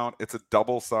long-term account. It's a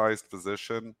double-sized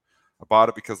position. I bought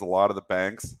it because a lot of the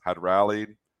banks had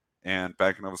rallied, and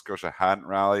Bank of Nova Scotia hadn't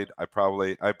rallied. I bought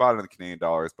it in Canadian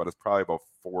dollars, but it's probably about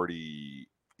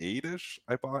 48-ish.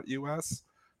 I bought US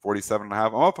 47.5.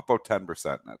 I'm up about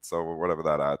 10% net, so whatever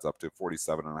that adds up to,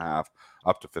 47.5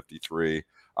 up to 53.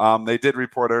 They did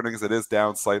report earnings. It is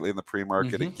down slightly in the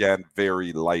pre-market. Again,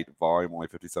 very light volume. Only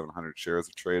 5,700 shares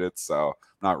have traded, so I'm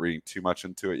not reading too much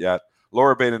into it yet.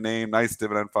 Lower beta name, nice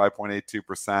dividend,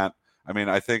 5.82%. I mean,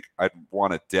 I think I'd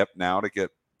want to dip now to get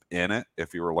in it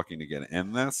if you were looking to get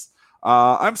in this.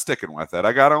 I'm sticking with it.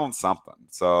 I got to own something.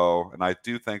 So, and I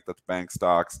do think that the bank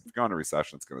stocks, if you go into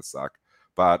recession, it's going to suck.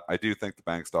 But I do think the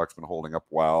bank stock's been holding up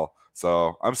well.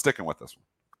 So I'm sticking with this one.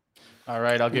 All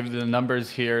right, I'll give you the numbers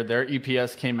here. Their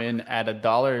EPS came in at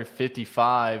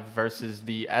 $1.55 versus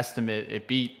the estimate. It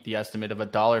beat the estimate of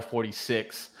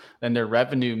 $1.46. Then their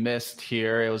revenue missed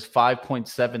here. It was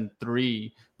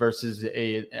 5.73 versus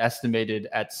a estimated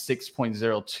at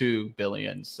 6.02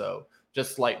 billion. So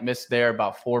just slight miss there,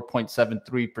 about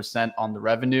 4.73% on the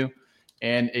revenue,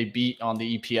 and a beat on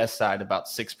the EPS side, about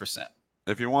 6%.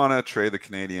 If you want to trade the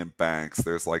Canadian banks,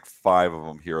 there's like 5 of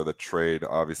them here that trade,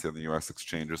 obviously, on the U.S.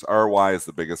 exchanges. RY is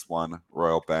the biggest one,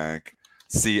 Royal Bank,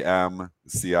 CM,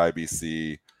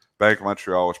 CIBC, Bank of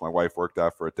Montreal, which my wife worked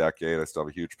at for a decade. I still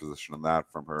have a huge position in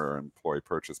that from her employee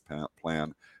purchase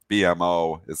plan.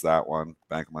 BMO is that one,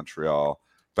 Bank of Montreal.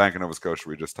 Bank of Nova Scotia,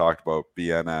 we just talked about.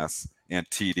 BNS, and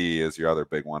TD is your other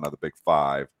big one of the big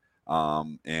 5.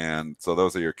 And so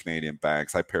those are your Canadian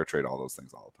banks. I pair trade all those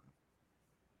things all the time.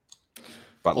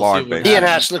 But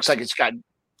BNS looks like it's got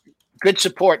good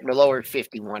support in the lower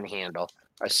 51 handle.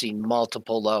 I've seen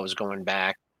multiple lows going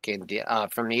back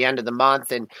from the end of the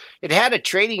month, and it had a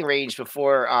trading range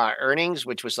before earnings,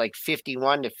 which was like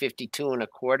 51 to 52 and a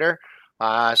quarter.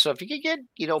 So if you could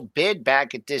get bid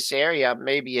back at this area,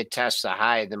 maybe it tests the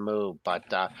high of the move. But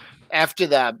after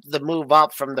the move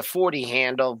up from the 40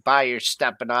 handle, buyers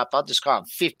stepping up. I'll just call it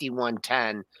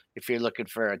 51.10 if you're looking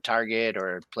for a target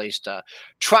or a place to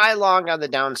try long on the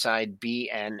downside.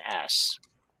 BNS.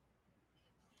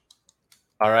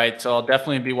 All right, so I'll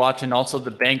definitely be watching also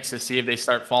the banks to see if they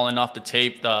start falling off the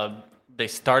tape. They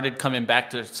started coming back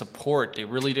to support. They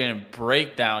really didn't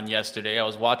break down yesterday. I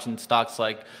was watching stocks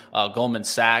like Goldman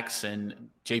Sachs and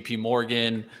JP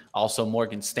Morgan, also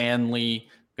Morgan Stanley.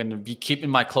 Going to be keeping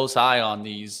my close eye on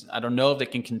these. I don't know if they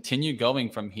can continue going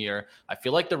from here. I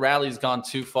feel like the rally's gone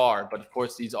too far, but of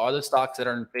course, these are the stocks that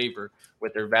are in favor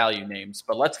with their value names.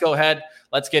 But let's go ahead.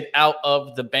 Let's get out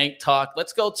of the bank talk.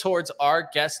 Let's go towards our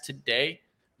guest today,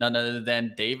 none other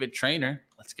than David Traynor.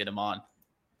 Let's get him on.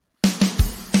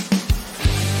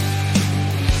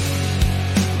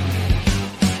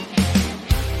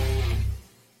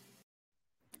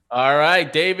 All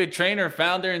right, David Traynor,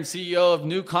 founder and CEO of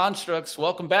New Constructs.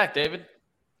 Welcome back, David.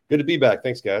 Good to be back.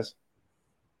 Thanks, guys.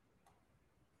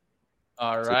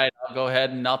 All right, I'll go ahead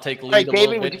and I'll take lead a David,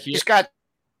 little bit here. Just got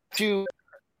to.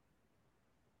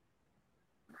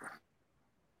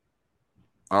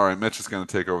 All right, Mitch is going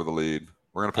to take over the lead.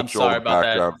 We're going to put Joel in the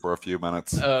background for a few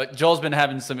minutes. Joel's been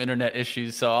having some internet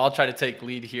issues, so I'll try to take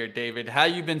lead here, David. How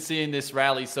you been seeing this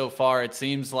rally so far? It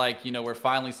seems like, we're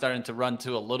finally starting to run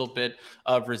to a little bit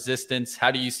of resistance.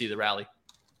 How do you see the rally?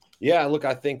 Yeah, look,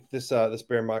 I think this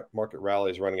bear market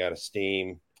rally is running out of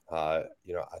steam. I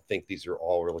think these are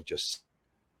all really just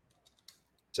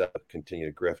continue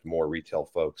to grift more retail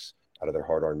folks out of their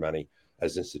hard-earned money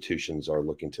as institutions are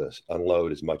looking to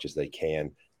unload as much as they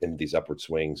can into these upward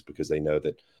swings because they know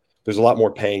that there's a lot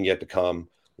more pain yet to come.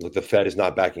 Look, the Fed is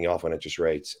not backing off on interest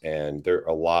rates, and there are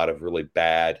a lot of really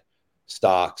bad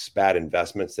stocks, bad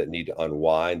investments that need to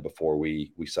unwind before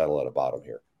we settle at a bottom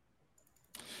here.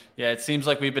 Yeah, it seems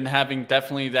like we've been having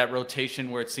definitely that rotation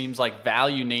where it seems like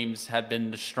value names have been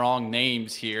the strong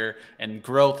names here and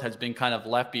growth has been kind of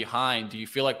left behind. Do you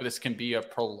feel like this can be a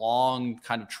prolonged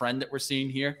kind of trend that we're seeing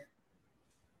here?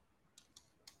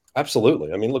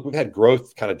 Absolutely. I mean, look, we've had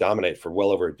growth kind of dominate for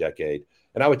well over a decade.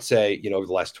 And I would say, over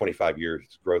the last 25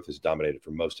 years, growth has dominated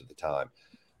for most of the time.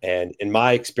 And in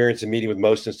my experience in meeting with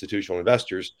most institutional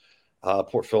investors,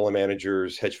 portfolio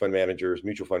managers, hedge fund managers,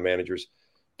 mutual fund managers,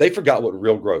 they forgot what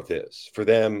real growth is. For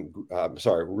them,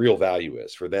 real value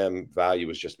is. For them, value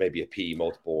is just maybe a PE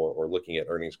multiple or looking at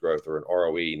earnings growth or an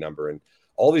ROE number. And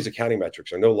all these accounting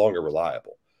metrics are no longer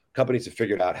reliable. Companies have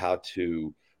figured out how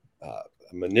to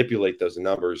manipulate those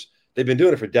numbers. They've been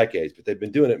doing it for decades, but they've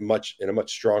been doing it in a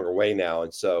much stronger way now.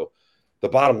 And so the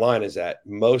bottom line is that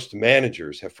most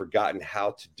managers have forgotten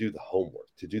how to do the homework,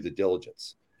 to do the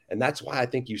diligence. And that's why I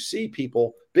think you see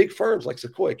people, big firms like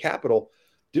Sequoia Capital,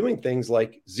 doing things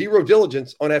like zero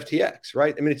diligence on FTX,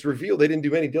 right? I mean, it's revealed they didn't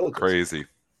do any diligence. Crazy.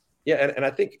 Yeah, and I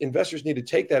think investors need to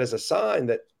take that as a sign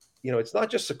that, it's not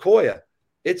just Sequoia.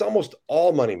 It's almost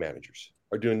all money managers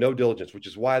are doing no diligence, which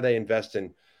is why they invest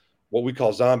in what we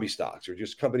call zombie stocks, or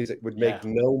just companies that would make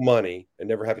no money and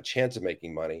never have a chance of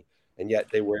making money. And yet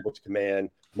they were able to command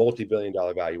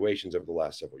multi-billion-dollar valuations over the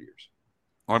last several years.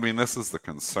 Well, I mean, this is the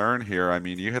concern here. I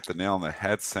mean, you hit the nail on the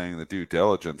head saying the due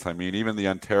diligence. I mean, even the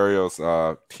Ontario's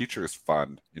Teachers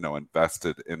Fund,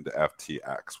 invested into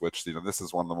FTX, which, this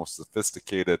is one of the most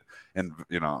sophisticated and,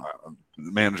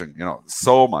 managing,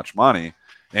 so much money.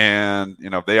 And,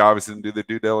 they obviously didn't do the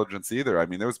due diligence either. I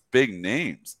mean, there was big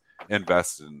names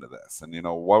invested into this. And,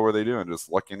 what were they doing?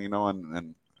 Just looking,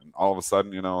 and all of a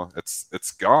sudden,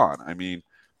 it's gone. I mean,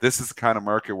 this is the kind of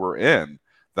market we're in.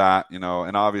 That, and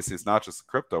obviously it's not just the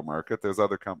crypto market. There's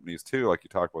other companies too. Like you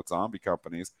talk about zombie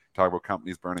companies, talk about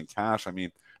companies burning cash. I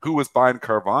mean, who was buying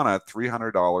Carvana at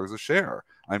 $300 a share?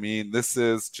 I mean, this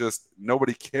is just,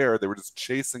 nobody cared. They were just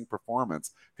chasing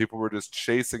performance. People were just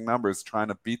chasing numbers, trying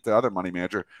to beat the other money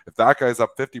manager. If that guy's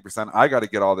up 50%, I got to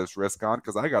get all this risk on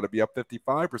because I got to be up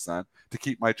 55% to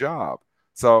keep my job.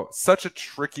 So such a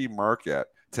tricky market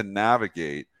to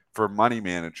navigate for money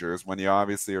managers when you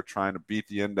obviously are trying to beat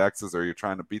the indexes or you're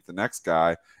trying to beat the next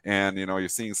guy and, you're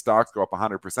seeing stocks go up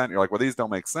 100%. You're like, well, these don't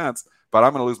make sense, but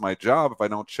I'm going to lose my job if I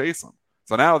don't chase them.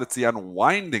 So now that's the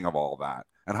unwinding of all that.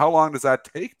 And how long does that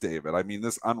take, David? I mean,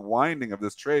 this unwinding of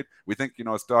this trade, we think,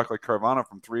 a stock like Carvana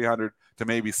from 300 to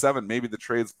maybe 7, maybe the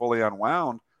trade's fully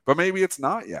unwound, but maybe it's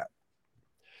not yet.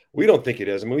 We don't think it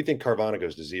is. I mean, we think Carvana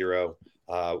goes to zero.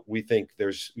 We think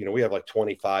there's, we have like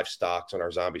 25 stocks on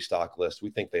our zombie stock list. We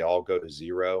think they all go to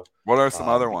zero. What are some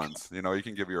other ones? You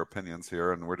can give your opinions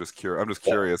here, and we're just curious. I'm just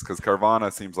curious because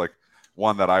Carvana seems like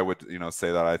one that I would,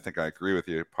 say that I think I agree with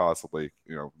you. Possibly,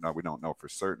 no, we don't know for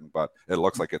certain, but it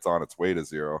looks like it's on its way to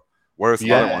zero. Where are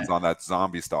some other ones on that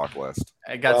zombie stock list?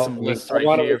 I got some lists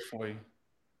right here for you.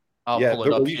 I'll pull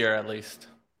it up here at least.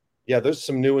 Yeah, there's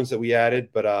some new ones that we added,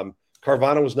 but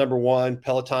Carvana was number 1.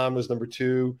 Peloton was number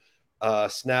 2.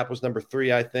 Snap was number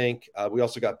 3, I think. We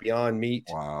also got Beyond Meat.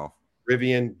 Wow.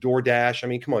 Rivian, DoorDash. I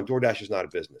mean, come on, DoorDash is not a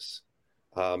business.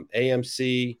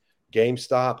 AMC,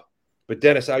 GameStop. But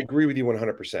Dennis, I agree with you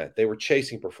 100%. They were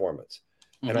chasing performance.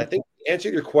 Mm-hmm. And I think the answer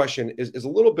to your question is a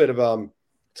little bit of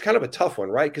it's kind of a tough one,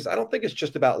 right? Because I don't think it's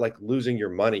just about like losing your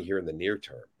money here in the near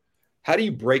term. How do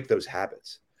you break those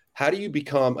habits? How do you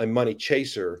become a money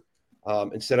chaser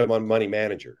instead of a money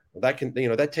manager? Well, that can,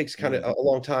 that takes kind of a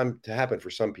long time to happen for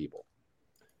some people.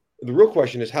 The real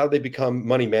question is how do they become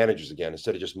money managers again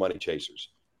instead of just money chasers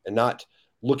and not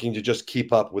looking to just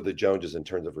keep up with the Joneses in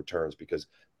terms of returns, because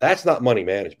that's not money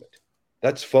management.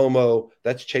 That's FOMO.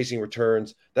 That's chasing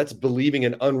returns. That's believing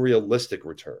in unrealistic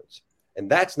returns. And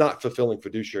that's not fulfilling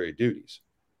fiduciary duties.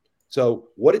 So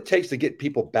what it takes to get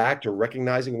people back to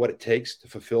recognizing what it takes to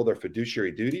fulfill their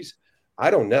fiduciary duties,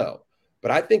 I don't know.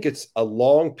 But I think it's a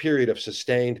long period of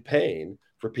sustained pain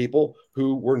for people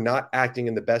who were not acting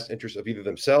in the best interest of either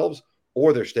themselves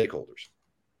or their stakeholders.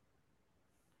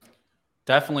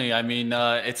 Definitely. I mean,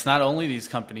 it's not only these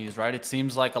companies, right? It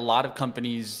seems like a lot of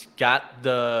companies got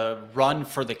the run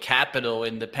for the capital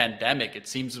in the pandemic. It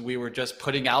seems we were just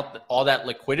putting out all that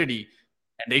liquidity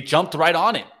and they jumped right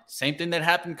on it. Same thing that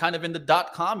happened kind of in the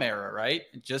 .com era, right?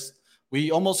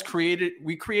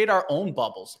 We create our own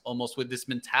bubbles almost with this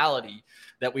mentality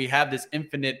that we have this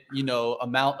infinite,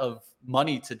 amount of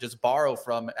money to just borrow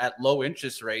from at low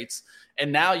interest rates.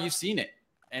 And now you've seen it.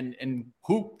 And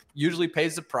who usually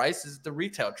pays the price is the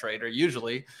retail trader,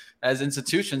 usually, as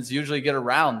institutions usually get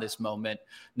around this moment.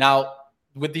 Now,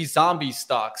 with these zombie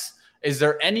stocks, Is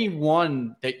there any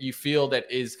one that you feel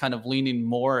that is kind of leaning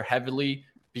more heavily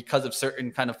because of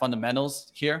certain kind of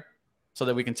fundamentals here so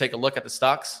that we can take a look at the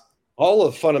stocks? All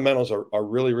of the fundamentals are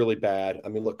really, really bad. I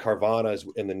mean, look, Carvana is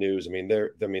in the news. I mean,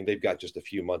 they've got just a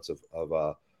few months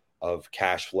of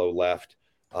cash flow left.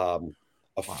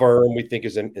 Affirm we think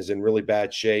is in really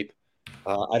bad shape.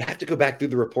 I'd have to go back through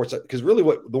the reports because really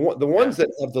the ones that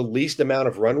have the least amount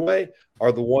of runway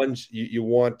are the ones you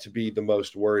want to be the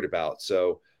most worried about.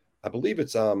 So I believe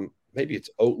it's maybe it's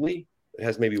Oatly. It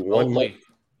has maybe 1 month.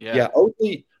 Yeah,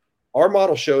 Oatly. Our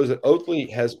model shows that Oatly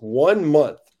has 1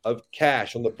 month of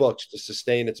cash on the books to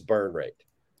sustain its burn rate.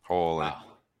 Holy. Wow.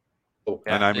 So,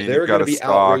 and I mean, they're going to be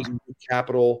out raising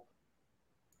capital.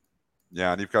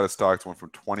 Yeah, and you've got a stock that went from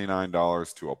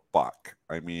 $29 to $1.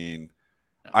 I mean,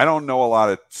 I don't know a lot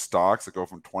of stocks that go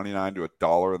from 29 to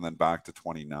 $1 and then back to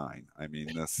 29. I mean,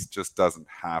 this just doesn't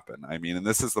happen. I mean, and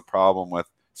this is the problem with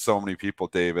so many people,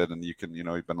 David, and you've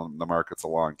been on the markets a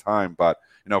long time, but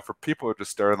for people who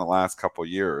just started in the last couple of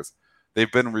years,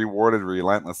 they've been rewarded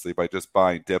relentlessly by just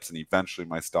buying dips, and eventually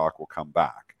my stock will come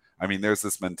back. I mean, there's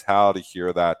this mentality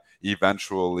here that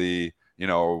eventually,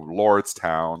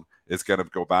 Lordstown is going to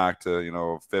go back to,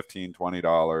 $15,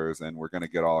 $20, and we're going to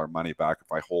get all our money back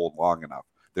if I hold long enough.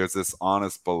 There's this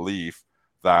honest belief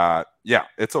that, yeah,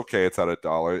 it's okay, it's at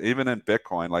 $1. Even in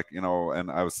Bitcoin,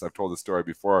 and I've told this story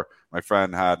before. My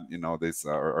friend had,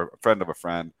 or a friend of a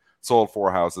friend sold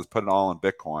 4 houses, put it all in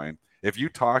Bitcoin. If you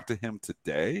talk to him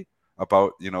today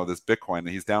about, this Bitcoin,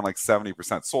 he's down like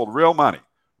 70%, sold real money,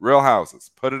 real houses,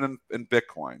 put it in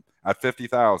Bitcoin at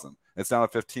 50,000. It's down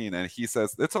at 15. And he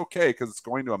says, it's okay because it's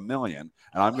going to $1 million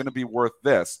and I'm going to be worth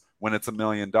this when it's $1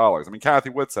 million. I mean, Kathy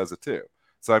Wood says it too.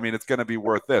 So, I mean, it's going to be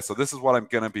worth this. So this is what I'm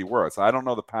going to be worth. So I don't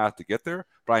know the path to get there,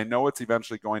 but I know it's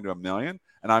eventually going to $1 million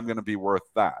and I'm going to be worth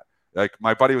that. Like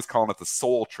my buddy was calling it the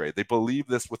soul trade. They believe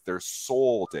this with their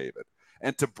soul, David.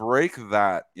 And to break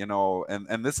that,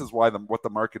 and this is why what the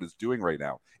market is doing right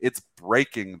now, it's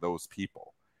breaking those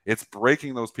people. It's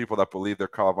breaking those people that believe their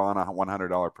Carvana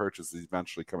 $100 purchase is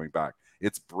eventually coming back.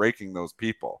 It's breaking those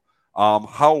people.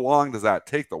 How long does that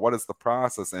take, though? What is the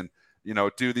process? And,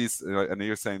 do these, and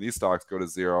you're saying these stocks go to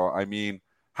zero. I mean,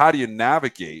 how do you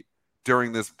navigate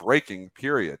during this breaking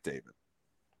period, David?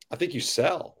 I think you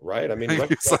sell, right? I mean,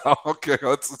 you sell. Okay,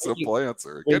 that's a simple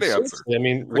answer. Good answer. I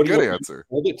mean, what do you answer?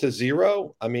 Hold it to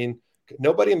zero. I mean,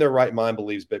 nobody in their right mind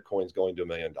believes Bitcoin's going to $1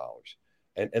 million.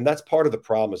 And that's part of the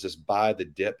problem is this buy the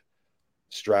dip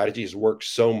strategy has worked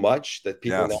so much that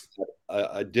people now have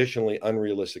additionally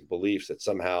unrealistic beliefs that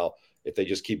somehow if they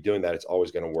just keep doing that, it's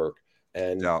always going to work.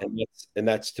 And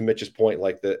that's to Mitch's point,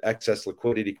 like the excess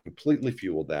liquidity completely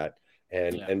fueled that.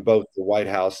 And both the White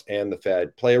House and the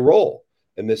Fed play a role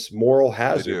in this moral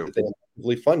hazard that they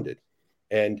actively funded.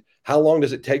 And how long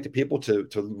does it take to people to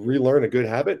relearn a good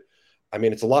habit? I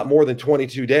mean, it's a lot more than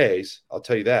 22 days. I'll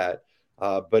tell you that.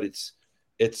 But it's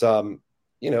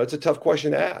a tough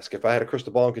question to ask. If I had a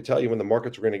crystal ball and could tell you when the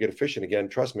markets were going to get efficient again,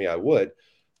 trust me, I would.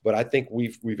 But I think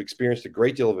we've experienced a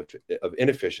great deal of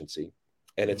inefficiency,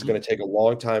 and it's going to take a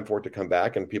long time for it to come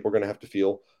back. And people are going to have to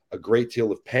feel a great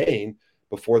deal of pain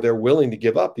before they're willing to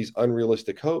give up these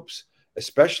unrealistic hopes,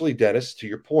 especially, Dennis, to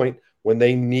your point, when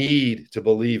they need to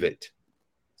believe it.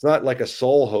 It's not like a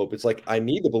soul hope. It's like, I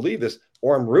need to believe this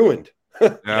or I'm ruined.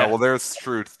 Well, there's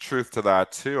truth to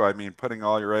that too. I mean, putting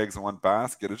all your eggs in one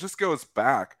basket, it just goes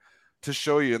back to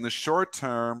show you in the short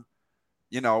term,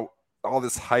 all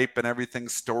this hype and everything,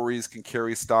 stories can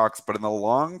carry stocks, but in the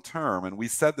long term, and we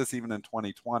said this even in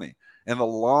 2020, in the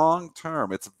long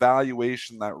term, it's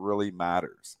valuation that really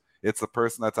matters. It's the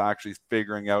person that's actually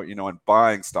figuring out, and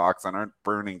buying stocks and aren't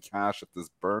burning cash at this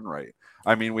burn rate.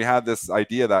 I mean, we had this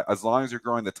idea that as long as you're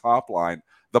growing the top line,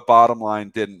 the bottom line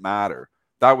didn't matter.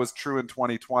 That was true in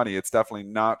 2020. It's definitely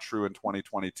not true in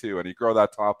 2022. And you grow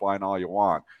that top line all you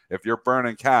want. If you're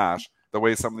burning cash, the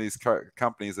way some of these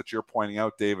companies that you're pointing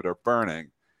out, David, are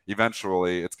burning,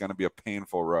 eventually it's going to be a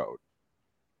painful road.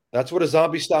 That's what a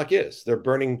zombie stock is. They're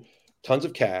burning tons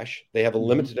of cash. They have a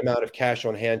limited amount of cash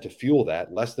on hand to fuel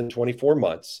that, less than 24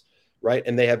 months, right?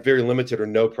 And they have very limited or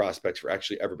no prospects for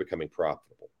actually ever becoming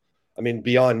profitable. I mean,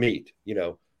 Beyond Meat,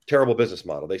 terrible business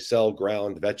model. They sell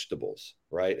ground vegetables,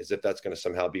 right? As if that's going to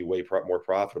somehow be way more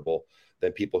profitable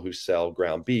than people who sell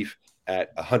ground beef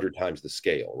at 100 times the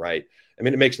scale, right? I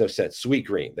mean, it makes no sense.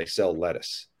 Sweetgreen, they sell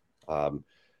lettuce, and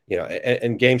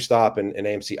GameStop and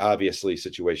AMC, obviously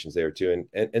situations there too.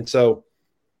 And so,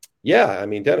 yeah, I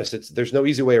mean, Dennis, there's no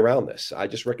easy way around this. I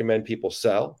just recommend people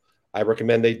sell. I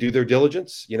recommend they do their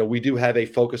diligence. We do have a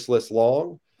focus list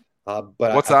long, but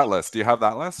what's that list? Do you have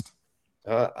that list?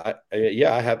 I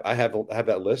have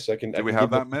that list. I can. Do we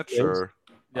have that, Mitch? Or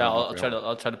Yeah, I'll try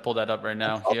to pull that up right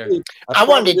now here. I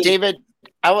wanted, David,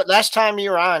 last time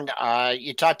you were on,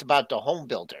 you talked about the home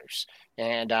builders,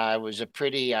 and it was a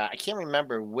pretty, I can't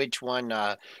remember which one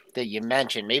that you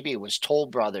mentioned. Maybe it was Toll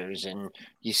Brothers, and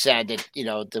you said that,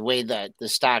 the way that the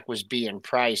stock was being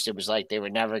priced, it was like they were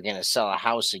never going to sell a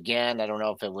house again. I don't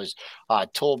know if it was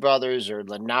Toll Brothers or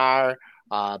Lennar,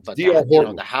 but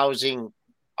the housing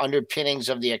underpinnings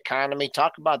of the economy.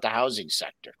 Talk about the housing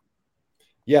sector.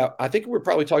 Yeah, I think we're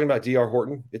probably talking about D.R.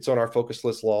 Horton. It's on our focus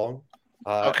list long.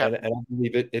 Okay. And I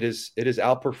believe it is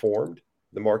outperformed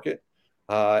the market.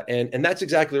 And that's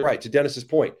exactly right. To Dennis's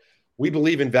point, we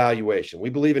believe in valuation. We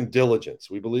believe in diligence.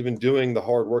 We believe in doing the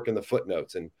hard work and the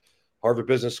footnotes. And Harvard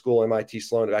Business School, MIT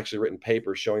Sloan have actually written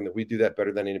papers showing that we do that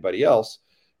better than anybody else.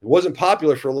 It wasn't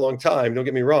popular for a long time. Don't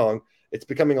get me wrong. It's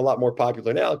becoming a lot more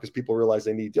popular now because people realize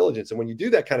they need diligence. And when you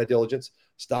do that kind of diligence,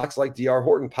 stocks like D.R.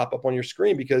 Horton pop up on your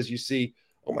screen because you see,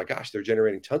 oh my gosh, they're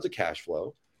generating tons of cash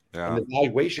flow. Yeah. And the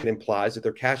valuation implies that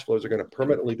their cash flows are going to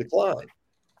permanently decline.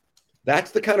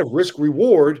 That's the kind of risk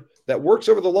reward that works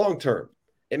over the long term.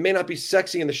 It may not be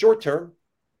sexy in the short term,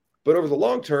 but over the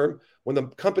long term, when the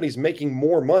company's making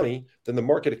more money than the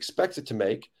market expects it to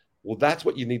make, well, that's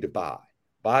what you need to buy.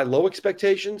 Buy low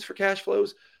expectations for cash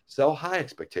flows, sell high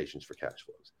expectations for cash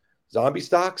flows. Zombie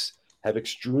stocks have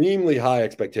extremely high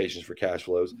expectations for cash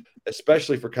flows,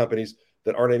 especially for companies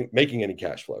that aren't making any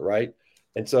cash flow, right?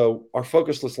 And so our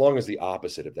focus list long is the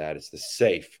opposite of that. It's the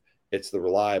safe. It's the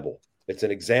reliable. It's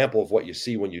an example of what you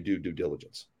see when you do due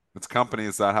diligence. It's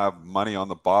companies that have money on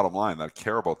the bottom line, that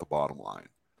care about the bottom line.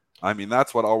 I mean,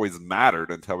 that's what always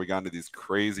mattered until we got into these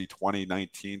crazy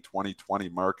 2019, 2020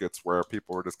 markets where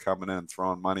people were just coming in and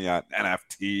throwing money at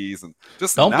NFTs and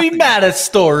just don't be mad at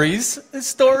stories.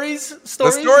 Stories.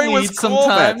 The story was cool,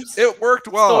 sometimes. Man. It worked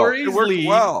well. Stories it worked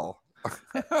well.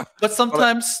 But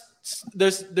sometimes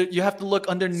you have to look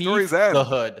underneath the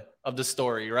hood of the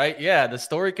story, right? Yeah, the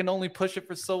story can only push it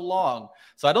for so long.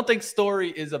 So I don't think story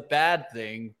is a bad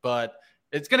thing, but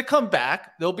it's going to come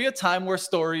back. There'll be a time where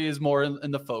story is more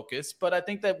in the focus. But I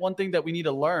think that one thing that we need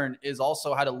to learn is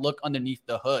also how to look underneath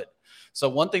the hood. So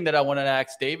one thing that I wanted to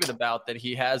ask David about that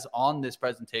he has on this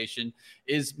presentation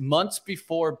is months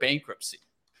before bankruptcy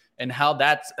and how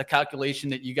that's a calculation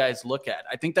that you guys look at.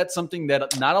 I think that's something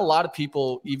that not a lot of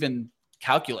people even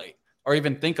calculate or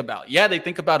even think about. Yeah, they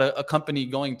think about a company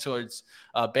going towards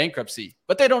bankruptcy,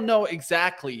 but they don't know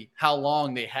exactly how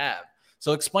long they have.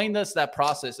 So explain to us that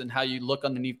process and how you look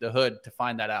underneath the hood to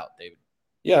find that out, David.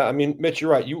 Yeah, I mean, Mitch,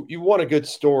 you're right. You want a good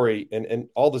story, and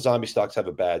all the zombie stocks have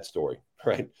a bad story,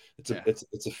 right?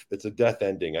 It's a death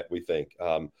ending, we think.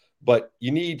 But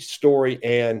you need story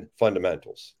and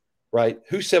fundamentals, right?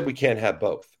 Who said we can't have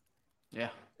both? Yeah.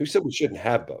 Who said we shouldn't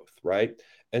have both, right?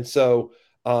 And so,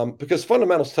 because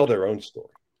fundamentals tell their own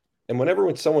story, and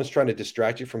when someone's trying to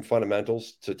distract you from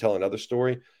fundamentals to tell another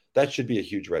story, that should be a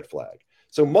huge red flag.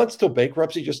 So months till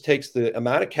bankruptcy just takes the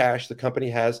amount of cash the company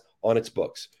has on its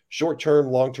books, short-term,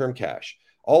 long-term cash,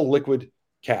 all liquid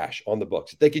cash on the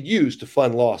books that they could use to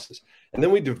fund losses. And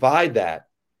then we divide that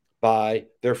by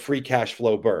their free cash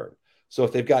flow burn. So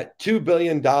if they've got $2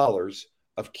 billion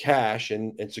of cash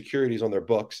and securities on their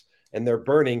books, and they're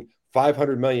burning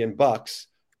 $500 million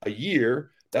a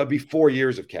year, that would be 4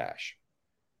 years of cash.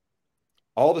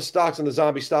 All the stocks on the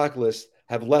zombie stock list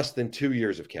have less than 2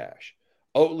 years of cash.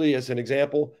 Oatly, as an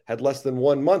example, had less than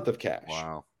 1 month of cash.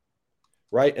 Wow.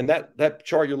 Right. And that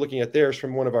chart you're looking at there is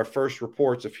from one of our first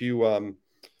reports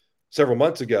several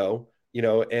months ago,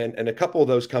 and a couple of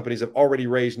those companies have already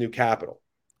raised new capital.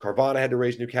 Carvana had to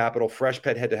raise new capital.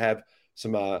 Freshpet had to have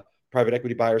some private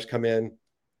equity buyers come in.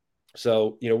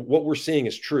 So, what we're seeing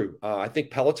is true. I think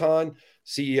Peloton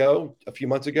CEO a few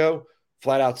months ago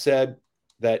flat out said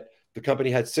that the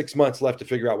company had 6 months left to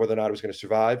figure out whether or not it was going to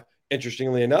survive.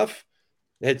 Interestingly enough,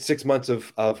 they had 6 months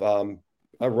of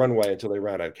a runway until they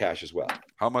ran out of cash as well.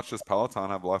 How much does Peloton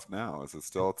have left now? Is it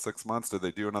still at 6 months? Did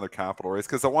they do another capital raise?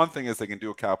 Because the one thing is they can do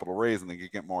a capital raise and they can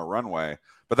get more runway,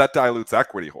 but that dilutes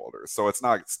equity holders. So it's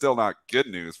still not good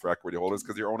news for equity holders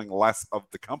because you're owning less of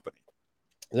the company.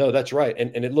 No, that's right.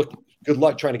 And it looked good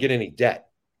luck trying to get any debt,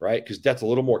 right? Because debt's a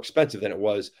little more expensive than it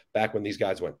was back when these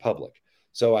guys went public.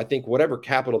 So I think whatever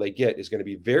capital they get is going to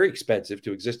be very expensive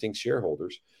to existing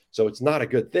shareholders. So it's not a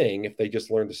good thing if they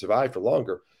just learn to survive for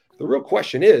longer. The real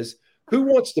question is, who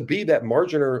wants to be that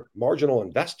marginal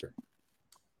investor,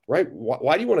 right?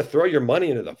 Why do you want to throw your money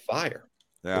into the fire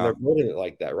when they're voting it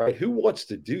like that, right? Who wants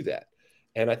to do that?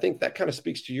 And I think that kind of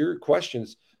speaks to your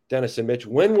questions, Dennis and Mitch.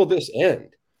 When will this end?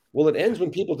 Well, it ends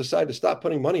when people decide to stop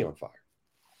putting money on fire.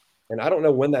 And I don't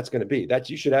know when that's going to be.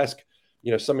 You should ask,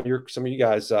 some of you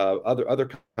guys, other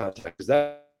contacts, because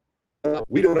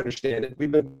We don't understand it.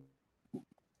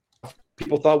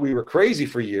 People thought we were crazy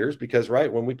for years because,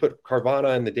 right, when we put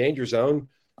Carvana in the danger zone,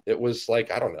 it was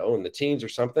like, I don't know, in the teens or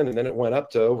something. And then it went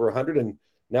up to over 100 and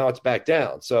now it's back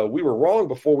down. So we were wrong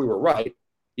before we were right,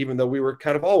 even though we were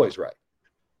kind of always right.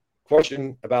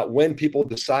 Question about when people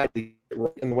decide to get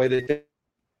right in the way they think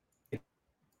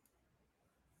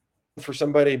for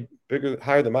somebody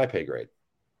higher than my pay grade.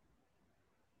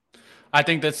 I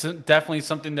think that's definitely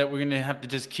something that we're going to have to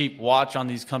just keep watch on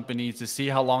these companies to see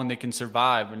how long they can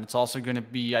survive. And it's also going to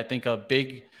be, I think, a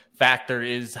big factor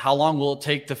is how long will it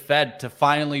take the Fed to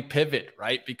finally pivot,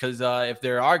 right? Because if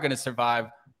they are going to survive,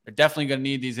 they're definitely going to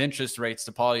need these interest rates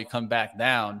to probably come back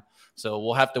down. So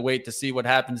we'll have to wait to see what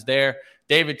happens there.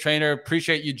 David Trainer,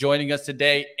 appreciate you joining us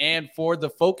today. And for the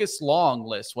Focus Long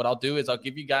list, what I'll do is I'll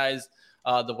give you guys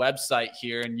the website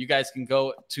here, and you guys can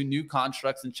go to New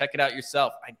Constructs and check it out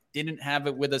yourself. I didn't have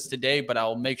it with us today, but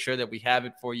I'll make sure that we have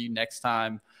it for you next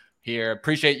time here.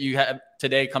 Appreciate you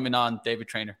today coming on, David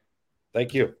Trainer.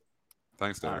 Thank you.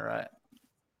 Thanks, David. All right.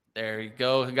 There you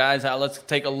go, guys. Let's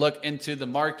take a look into the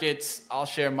markets. I'll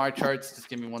share my charts. Just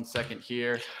give me 1 second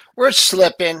here. We're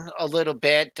slipping a little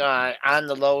bit on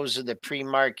the lows of the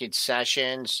pre-market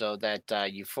session, so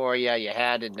that euphoria you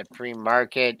had in the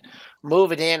pre-market,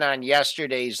 moving in on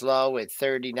yesterday's low at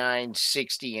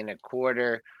 39.60 and a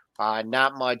quarter.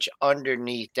 Not much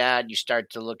underneath that. You start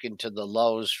to look into the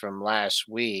lows from last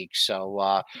week.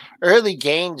 So early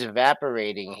gains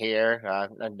evaporating here.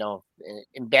 No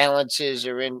imbalances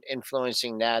are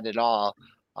influencing that at all.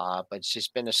 But it's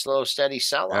just been a slow, steady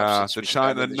sell-off.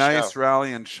 Yeah, the nice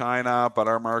rally in China, but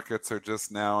our markets are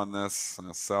just now in this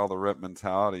sell the rip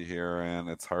mentality here, and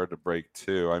it's hard to break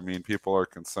too. I mean, people are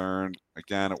concerned.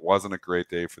 Again, it wasn't a great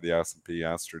day for the S&P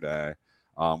yesterday.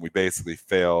 We basically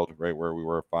failed right where we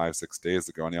were 5-6 days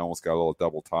ago, and you almost got a little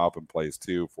double top in place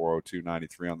too.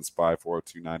 402.93 on the SPY,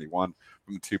 402.91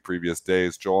 from the 2 previous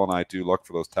days. Joel and I do look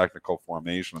for those technical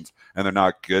formations, and they're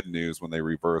not good news when they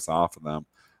reverse off of them.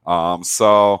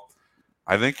 So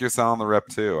I think you're selling the rep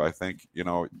too. I think,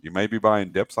 you may be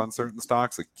buying dips on certain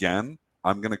stocks. Again,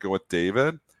 I'm going to go with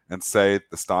David and say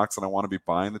the stocks that I want to be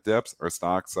buying the dips are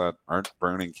stocks that aren't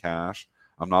burning cash.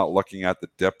 I'm not looking at the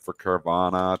dip for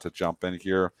Carvana to jump in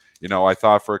here. I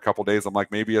thought for a couple of days, I'm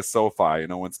like, maybe a SoFi,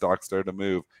 when stocks started to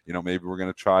move, maybe we're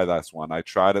going to try this one. I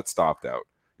tried it, stopped out.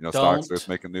 Stocks starts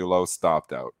making new lows,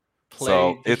 stopped out.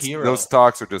 So those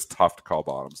stocks are just tough to call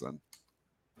bottoms in.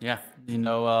 Yeah.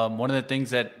 One of the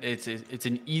things that it's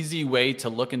an easy way to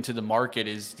look into the market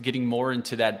is getting more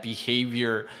into that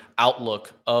behavior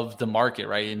outlook of the market,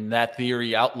 right? And that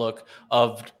theory outlook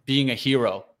of being a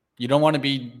hero. You don't want to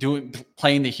be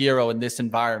playing the hero in this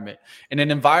environment. In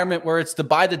an environment where it's the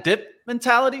buy the dip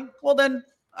mentality, well, then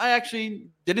I actually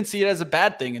didn't see it as a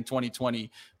bad thing in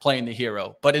 2020 playing the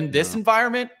hero. But in this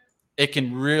environment, it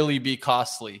can really be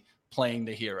costly playing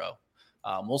the hero.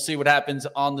 We'll see what happens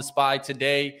on the SPY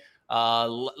today.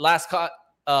 Last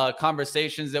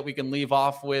conversations that we can leave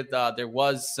off with. There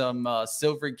was some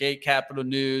Silvergate Capital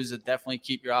news. Definitely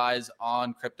keep your eyes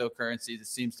on cryptocurrencies. It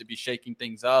seems to be shaking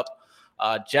things up.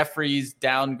 Jefferies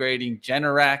downgrading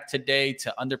Generac today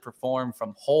to underperform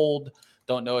from hold.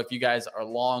 Don't know if you guys are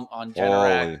long on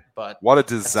Generac, but what a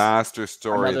disaster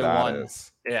story that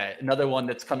is. Yeah, another one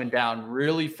that's coming down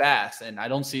really fast, and I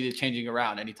don't see it changing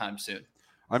around anytime soon.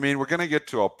 I mean, we're going to get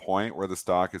to a point where the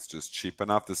stock is just cheap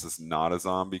enough. This is not a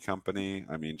zombie company.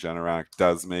 I mean, Generac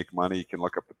does make money. You can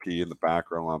look up the P in the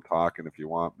background while I'm talking if you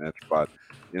want, Mitch. But,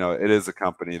 it is a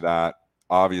company that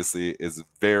obviously is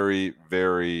very,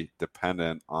 very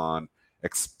dependent on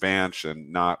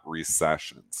expansion, not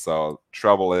recession. So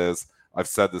trouble is, I've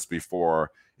said this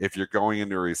before, if you're going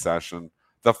into a recession,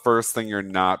 the first thing you're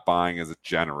not buying is a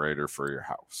generator for your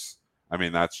house. I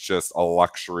mean, that's just a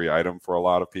luxury item for a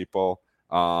lot of people.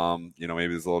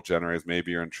 Maybe there's little generators,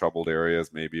 maybe you're in troubled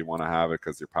areas, maybe you want to have it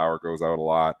because your power goes out a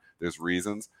lot. There's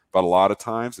reasons, but a lot of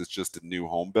times it's just the new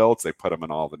home builds. They put them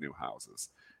in all the new houses.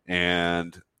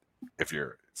 And if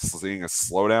you're seeing a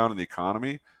slowdown in the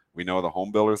economy, we know the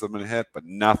home builders have been hit, but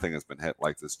nothing has been hit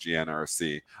like this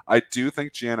GNRC. I do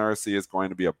think GNRC is going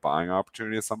to be a buying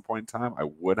opportunity at some point in time. I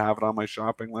would have it on my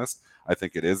shopping list. I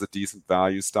think it is a decent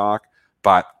value stock,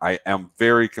 but I am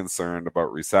very concerned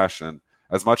about recession.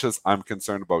 As much as I'm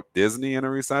concerned about Disney in a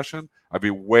recession, I'd be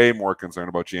way more concerned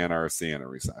about GNRC in a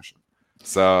recession.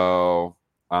 So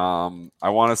I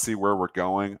want to see where we're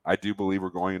going. I do believe we're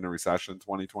going into recession in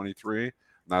 2023. And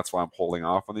that's why I'm holding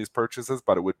off on these purchases,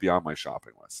 but it would be on my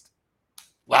shopping list.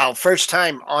 Wow, first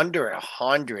time under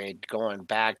 100 going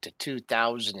back to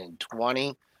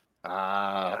 2020.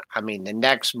 I mean, the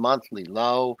next monthly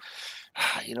low,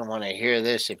 you don't want to hear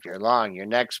this if you're long. Your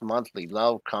next monthly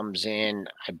low comes in,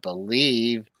 I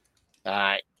believe,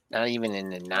 uh, not even in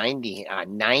the 90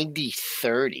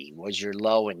 was your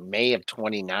low in May of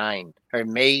 29 or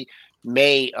May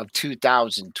of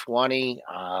 2020.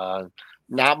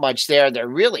 Not much there. They're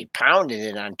really pounding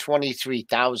it on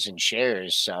 23,000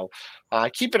 shares. So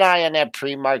keep an eye on that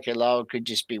pre-market low. It could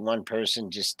just be one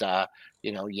person just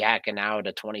yakking out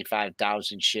a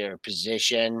 25,000 share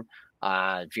position.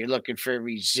 If you're looking for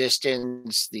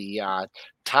resistance, the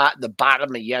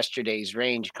bottom of yesterday's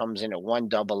range comes in at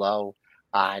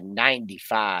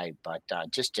 100.95, but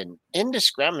just an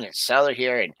indiscriminate seller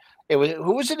here. And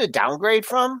who was it a downgrade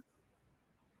from?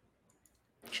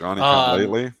 Johnny come Um,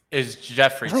 lately. Is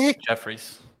Jeffries.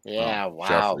 Jeffries. Yeah, Oh,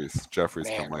 wow. Jeffries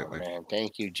Man, come lately. man,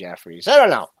 thank you, Jeffries. I don't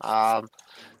know. I don't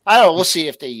know. We'll see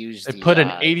if they use They the put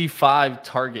an 85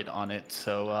 target on it,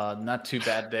 so not too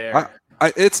bad there.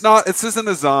 This isn't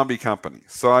a zombie company.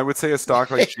 So I would say a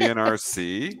stock like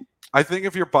GNRC. I think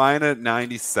if you're buying it at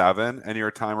 97 and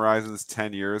your time horizon is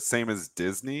 10 years, same as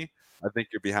Disney, I think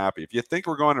you'd be happy. If you think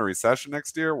we're going to recession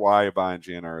next year, why are you buying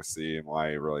GNRC and why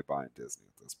are you really buying Disney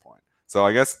at this point? So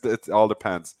I guess it all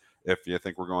depends if you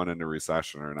think we're going into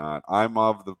recession or not. I'm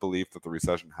of the belief that the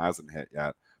recession hasn't hit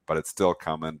yet, but it's still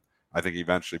coming. I think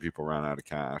eventually people run out of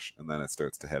cash and then it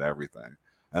starts to hit everything.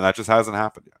 And that just hasn't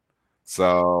happened yet.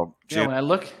 So yeah, when I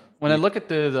look at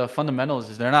the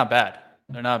fundamentals, they're not bad.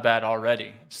 They're not bad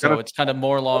already. So it's kind of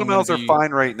more along. Fundamentals are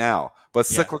fine right now, but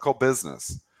cyclical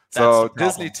business. So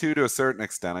Disney too, to a certain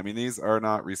extent. I mean, these are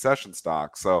not recession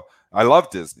stocks. So I love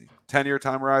Disney. 10-year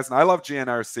time horizon. I love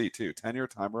GNRC too. 10-year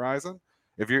time horizon.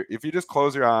 If you just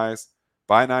close your eyes,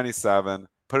 buy 97,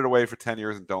 put it away for 10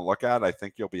 years and don't look at it, I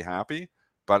think you'll be happy.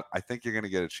 But I think you're going to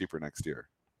get it cheaper next year.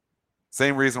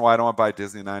 Same reason why I don't want to buy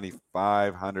Disney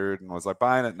 9500 and was like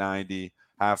buying at 90,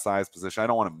 half size position. I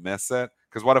don't want to miss it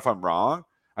because what if I'm wrong?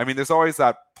 I mean, there's always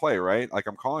that play, right? Like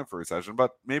I'm calling for recession,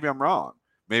 but maybe I'm wrong.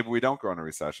 Maybe we don't go into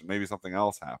recession. Maybe something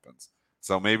else happens.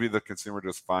 So maybe the consumer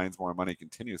just finds more money,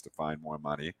 continues to find more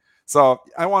money. So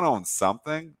I want to own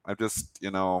something. I just, I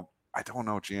don't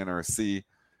know GNRC.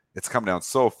 It's come down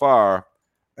so far.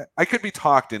 I could be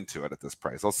talked into it at this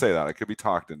price. I'll say that. I could be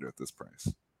talked into it at this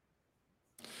price.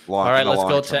 All right, let's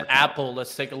go to Apple.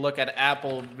 Let's take a look at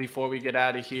Apple before we get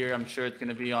out of here. I'm sure it's going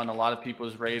to be on a lot of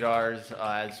people's radars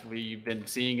as we've been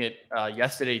seeing it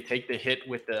yesterday take the hit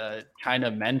with the China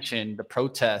mention, the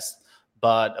protest.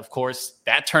 But of course,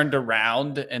 that turned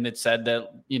around and it said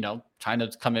that,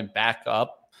 China's coming back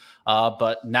up.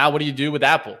 But now what do you do with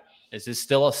Apple? Is this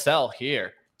still a sell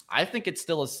here? I think it's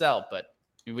still a sell, but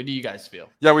what do you guys feel?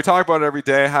 Yeah, we talk about it every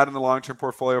day. I had in the long-term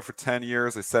portfolio for 10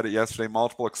 years. I said it yesterday.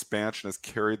 Multiple expansion has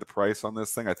carried the price on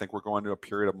this thing. I think we're going to a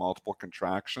period of multiple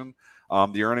contraction.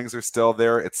 The earnings are still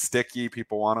there. It's sticky.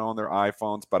 People want to own their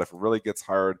iPhones, but if it really gets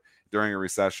hard during a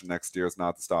recession next year, it's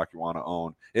not the stock you want to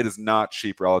own. It is not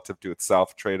cheap relative to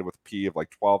itself. Traded with a P of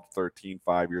like 12 to 13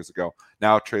 5 years ago.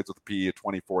 Now it trades with a P of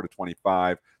 24 to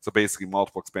 25. So basically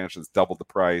multiple expansions doubled the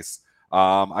price.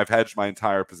 I've hedged my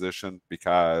entire position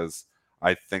because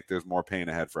I think there's more pain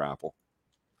ahead for Apple.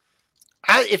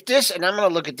 I'm going to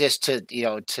look at this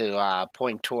to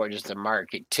point towards the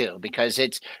market too, because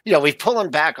it's, we're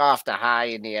pulling back off the high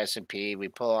in the S&P. We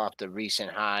pull off the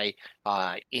recent high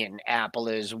in Apple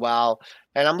as well.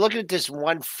 And I'm looking at this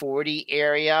 140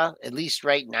 area, at least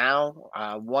right now.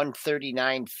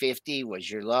 139.50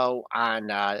 was your low on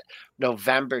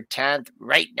November 10th.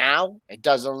 Right now, it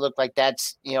doesn't look like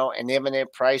that's, an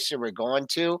imminent price that we're going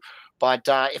to. But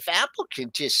if Apple can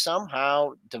just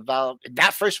somehow develop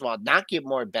that, first of all, not get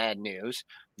more bad news,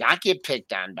 not get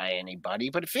picked on by anybody,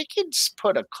 but if it can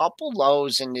put a couple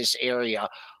lows in this area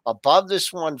above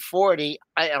this 140,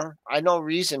 I no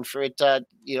reason for it to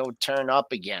turn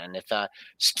up again. If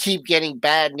keep getting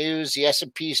bad news, the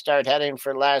S&P start heading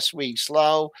for last week's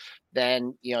low,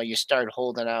 then you start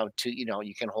holding out to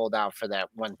you can hold out for that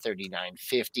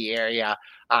 139.50 area.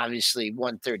 Obviously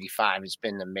 135 has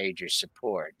been the major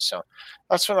support, so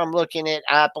that's what I'm looking at.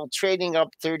 Apple trading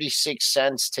up 36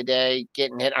 cents today,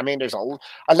 getting hit. I mean, there's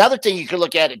another thing you could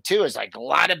look at it too is like a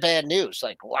lot of bad news.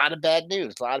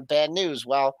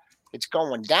 Well, it's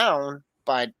going down,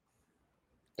 but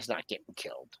it's not getting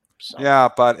killed. So. Yeah,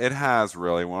 but it has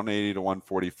really 180 to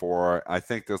 144. I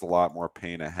think there's a lot more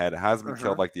pain ahead. It hasn't been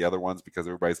killed like the other ones because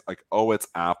everybody's like, oh, it's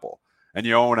Apple. And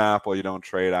you own Apple, you don't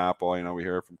trade Apple. We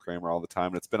hear it from Cramer all the time.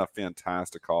 And it's been a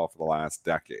fantastic call for the last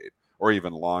decade or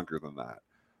even longer than that.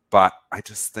 But I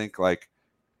just think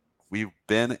we've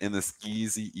been in this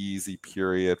easy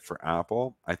period for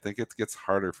Apple. I think it gets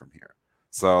harder from here.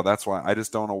 So that's why I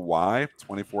just don't know why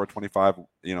 24, 25,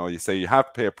 you say you have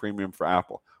to pay a premium for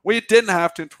Apple. Well, you didn't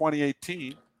have to in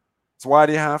 2018. So why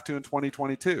do you have to in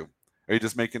 2022? Are you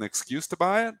just making an excuse to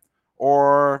buy it?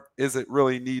 Or is it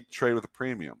really need to trade with a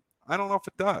premium? I don't know if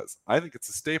it does. I think it's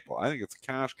a staple. I think it's a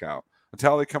cash cow.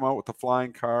 Until they come out with the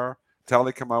flying car, until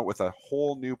they come out with a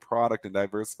whole new product and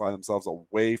diversify themselves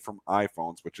away from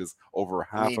iPhones, which is over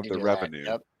half of their revenue,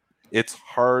 Yep. it's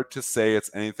hard to say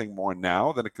it's anything more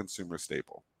now than a consumer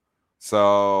staple.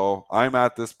 So I'm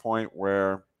at this point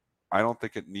where I don't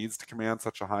think it needs to command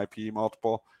such a high PE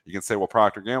multiple. You can say, well,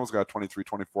 Procter & Gamble's got 23,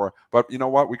 24. But you know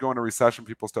what? We go into recession,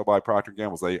 people still buy Procter &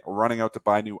 Gamble's. They are running out to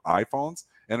buy new iPhones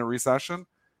in a recession?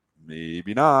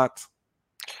 Maybe not.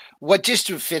 Just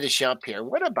to finish up here,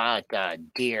 what about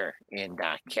Deere and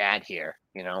Cat here?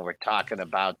 We're talking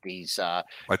about these. I'd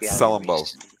sell them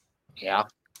both. Yeah.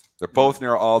 They're both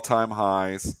near all-time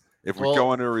highs. If we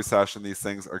go into a recession, these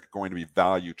things are going to be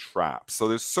value traps. So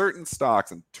there's certain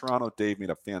stocks, and Toronto Dave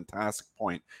made a fantastic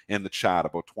point in the chat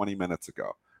about 10 minutes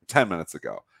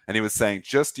ago. And he was saying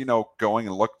just, going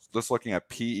and looking at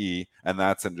PE, and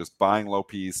that's in just buying low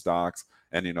PE stocks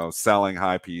and, selling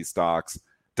high PE stocks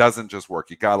doesn't just work.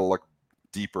 You got to look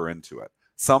deeper into it.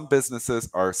 Some businesses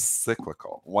are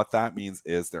cyclical. What that means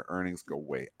is their earnings go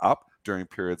way up during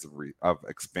periods of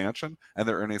expansion, and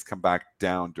their earnings come back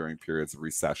down during periods of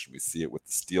recession. We see it with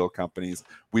the steel companies.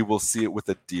 We will see it with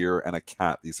a Deere and a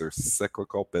Cat. These are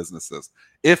cyclical businesses.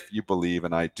 If you believe,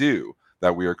 and I do,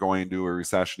 that we are going to a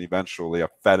recession eventually, a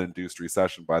Fed-induced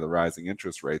recession by the rising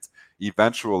interest rates,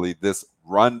 eventually this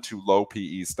run to low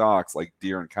PE stocks like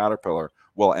Deere and Caterpillar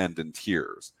will end in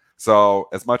tears. So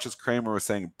as much as Kramer was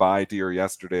saying buy Deere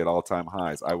yesterday at all-time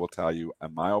highs, I will tell you,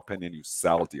 in my opinion, you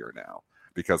sell Deere now,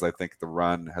 because I think the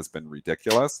run has been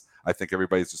ridiculous. I think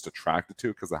everybody's just attracted to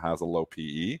it because it has a low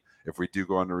PE. If we do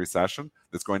go into recession,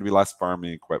 there's going to be less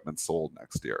farming equipment sold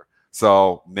next year.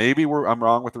 So maybe I'm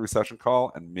wrong with the recession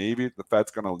call, and maybe the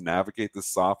Fed's going to navigate this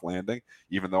soft landing,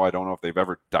 even though I don't know if they've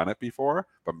ever done it before,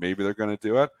 but maybe they're going to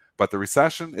do it. But the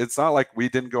recession, it's not like we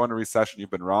didn't go into recession. You've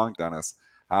been wrong, Dennis.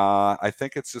 I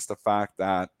think it's just the fact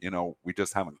that, we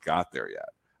just haven't got there yet.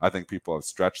 I think people have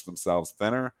stretched themselves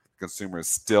thinner. The consumer is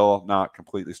still not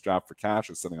completely strapped for cash.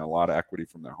 They're sitting on a lot of equity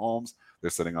from their homes. They're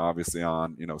sitting obviously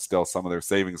on, still some of their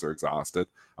savings are exhausted,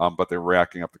 but they're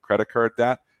racking up the credit card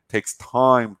debt. It takes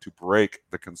time to break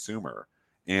the consumer.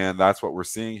 And that's what we're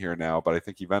seeing here now. But I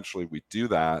think eventually we do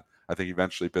that. I think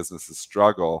eventually businesses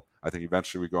struggle. I think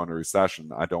eventually we go into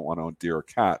recession. I don't want to own Deere or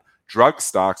Cat. Drug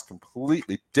stocks,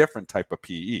 completely different type of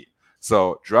PE.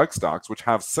 So drug stocks, which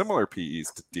have similar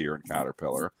PEs to Deere and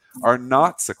Caterpillar, are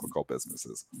not cyclical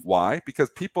businesses. Why? Because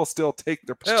people still take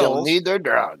their pills. Still need their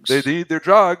drugs. They need their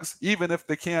drugs, even if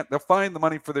they can't. They'll find the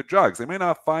money for their drugs. They may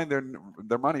not find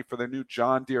their money for their new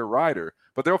John Deere rider,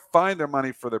 but they'll find their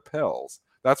money for their pills.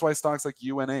 That's why stocks like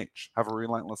UNH have a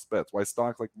relentless bid. Why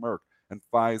stocks like Merck and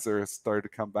Pfizer have started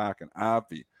to come back, and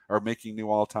AbbVie are making new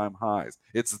all-time highs.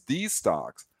 It's these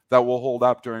stocks that will hold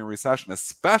up during recession,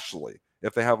 especially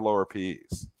if they have lower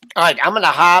PEs. All right, I'm going to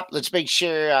hop. Let's make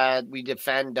sure we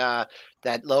defend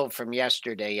that low from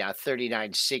yesterday,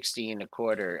 39.60 and a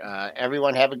quarter.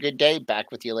 Everyone have a good day.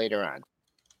 Back with you later on.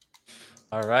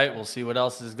 All right, we'll see what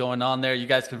else is going on there. You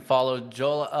guys can follow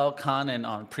Joel Elconin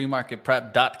on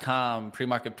premarketprep.com,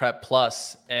 Premarket Prep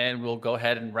Plus, and we'll go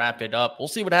ahead and wrap it up. We'll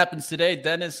see what happens today.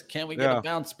 Dennis, can we get a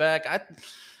bounce back?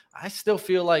 I still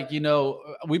feel like,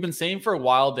 we've been saying for a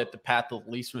while that the path of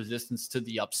least resistance to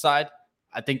the upside.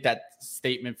 I think that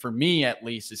statement, for me at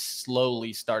least, is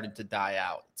slowly starting to die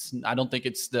out. I don't think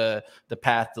it's the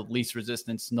path of least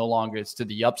resistance no longer is to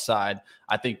the upside.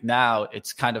 I think now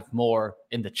it's kind of more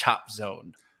in the chop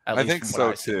zone. I think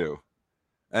so too.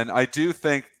 And I do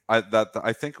think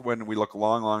I think when we look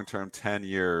long term, 10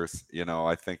 years,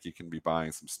 I think you can be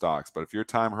buying some stocks. But if your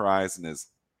time horizon is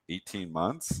 18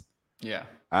 months, yeah,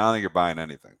 I don't think you're buying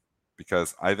anything,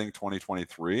 because I think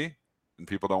 2023, and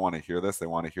people don't want to hear this. They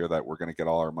want to hear that we're going to get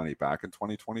all our money back in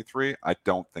 2023. I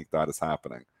don't think that is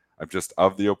happening. I'm just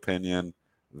of the opinion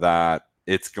that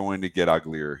it's going to get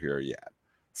uglier here yet.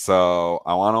 So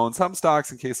I want to own some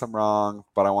stocks in case I'm wrong,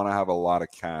 but I want to have a lot of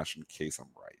cash in case I'm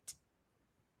right.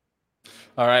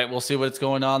 All right, we'll see what's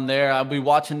going on there. I'll be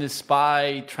watching this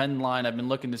SPY trend line. I've been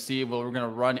looking to see if we're going to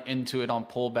run into it on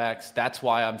pullbacks. That's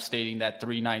why I'm stating that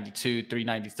 392,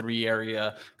 393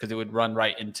 area, because it would run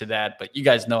right into that. But you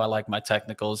guys know I like my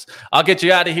technicals. I'll get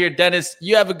you out of here, Dennis.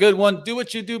 You have a good one. Do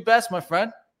what you do best, my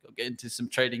friend. Go get into some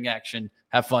trading action.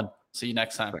 Have fun. See you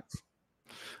next time. Thanks.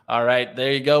 All right,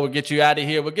 there you go. We'll get you out of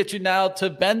here. We'll get you now to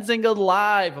Benzinga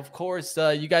Live. Of course,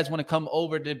 you guys want to come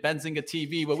over to Benzinga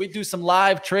TV where we do some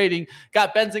live trading.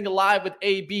 Got Benzinga Live with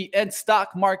AB and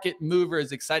Stock Market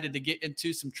Movers. Excited to get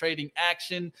into some trading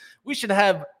action. We should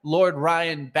have Lord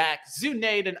Ryan back,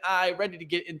 Zunaid and I ready to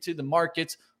get into the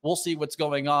markets. We'll see what's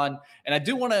going on. And I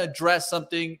do want to address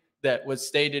something that was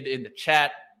stated in the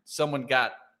chat. Someone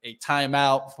got a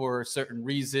timeout for a certain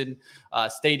reason,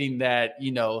 stating that,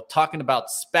 talking about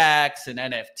SPACs and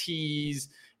NFTs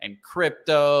and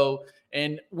crypto.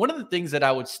 And one of the things that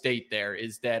I would state there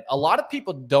is that a lot of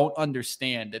people don't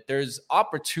understand that there's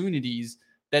opportunities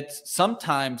that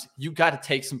sometimes you got to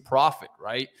take some profit,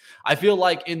 right? I feel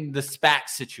like in the SPAC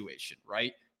situation,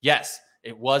 right? Yes,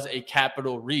 it was a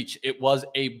capital reach. It was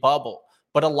a bubble,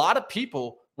 but a lot of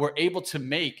people were able to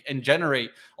make and generate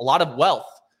a lot of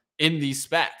wealth in these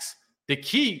SPACs. The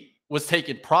key was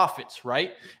taking profits,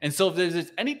 right? And so if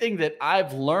there's anything that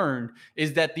I've learned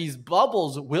is that these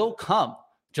bubbles will come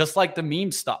just like the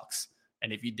meme stocks.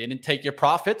 And if you didn't take your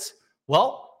profits,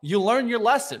 well, you learn your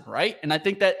lesson, right? And I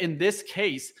think that in this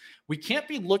case, we can't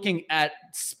be looking at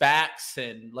SPACs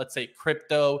and let's say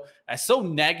crypto as so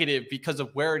negative because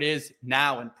of where it is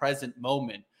now in present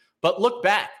moment. But look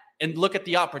back and look at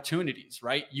the opportunities,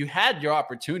 right? You had your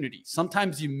opportunity.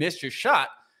 Sometimes you miss your shot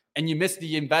and you miss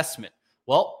the investment.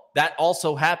 Well, that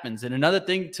also happens. And another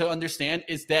thing to understand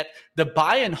is that the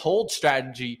buy and hold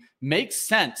strategy makes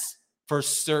sense for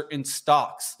certain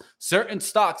stocks. Certain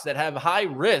stocks that have high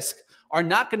risk are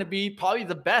not going to be probably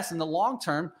the best in the long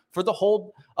term for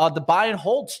the buy and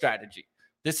hold strategy.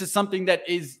 This is something that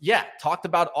is, talked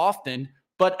about often,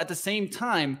 but at the same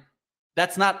time,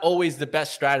 that's not always the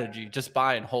best strategy, just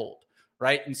buy and hold,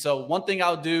 right? And so one thing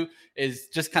I'll do is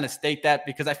just kind of state that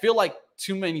because I feel like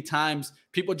too many times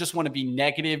people just want to be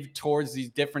negative towards these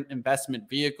different investment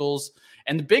vehicles.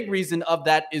 And the big reason of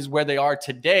that is where they are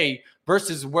today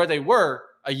versus where they were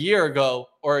a year ago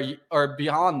or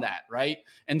beyond that, right?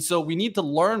 And so we need to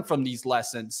learn from these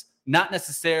lessons, not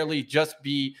necessarily just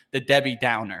be the Debbie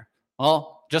Downer.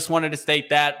 Well, just wanted to state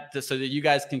that so that you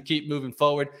guys can keep moving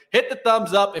forward. Hit the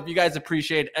thumbs up if you guys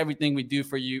appreciate everything we do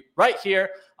for you right here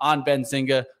on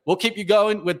Benzinga. We'll keep you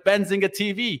going with Benzinga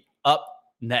TV up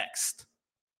next.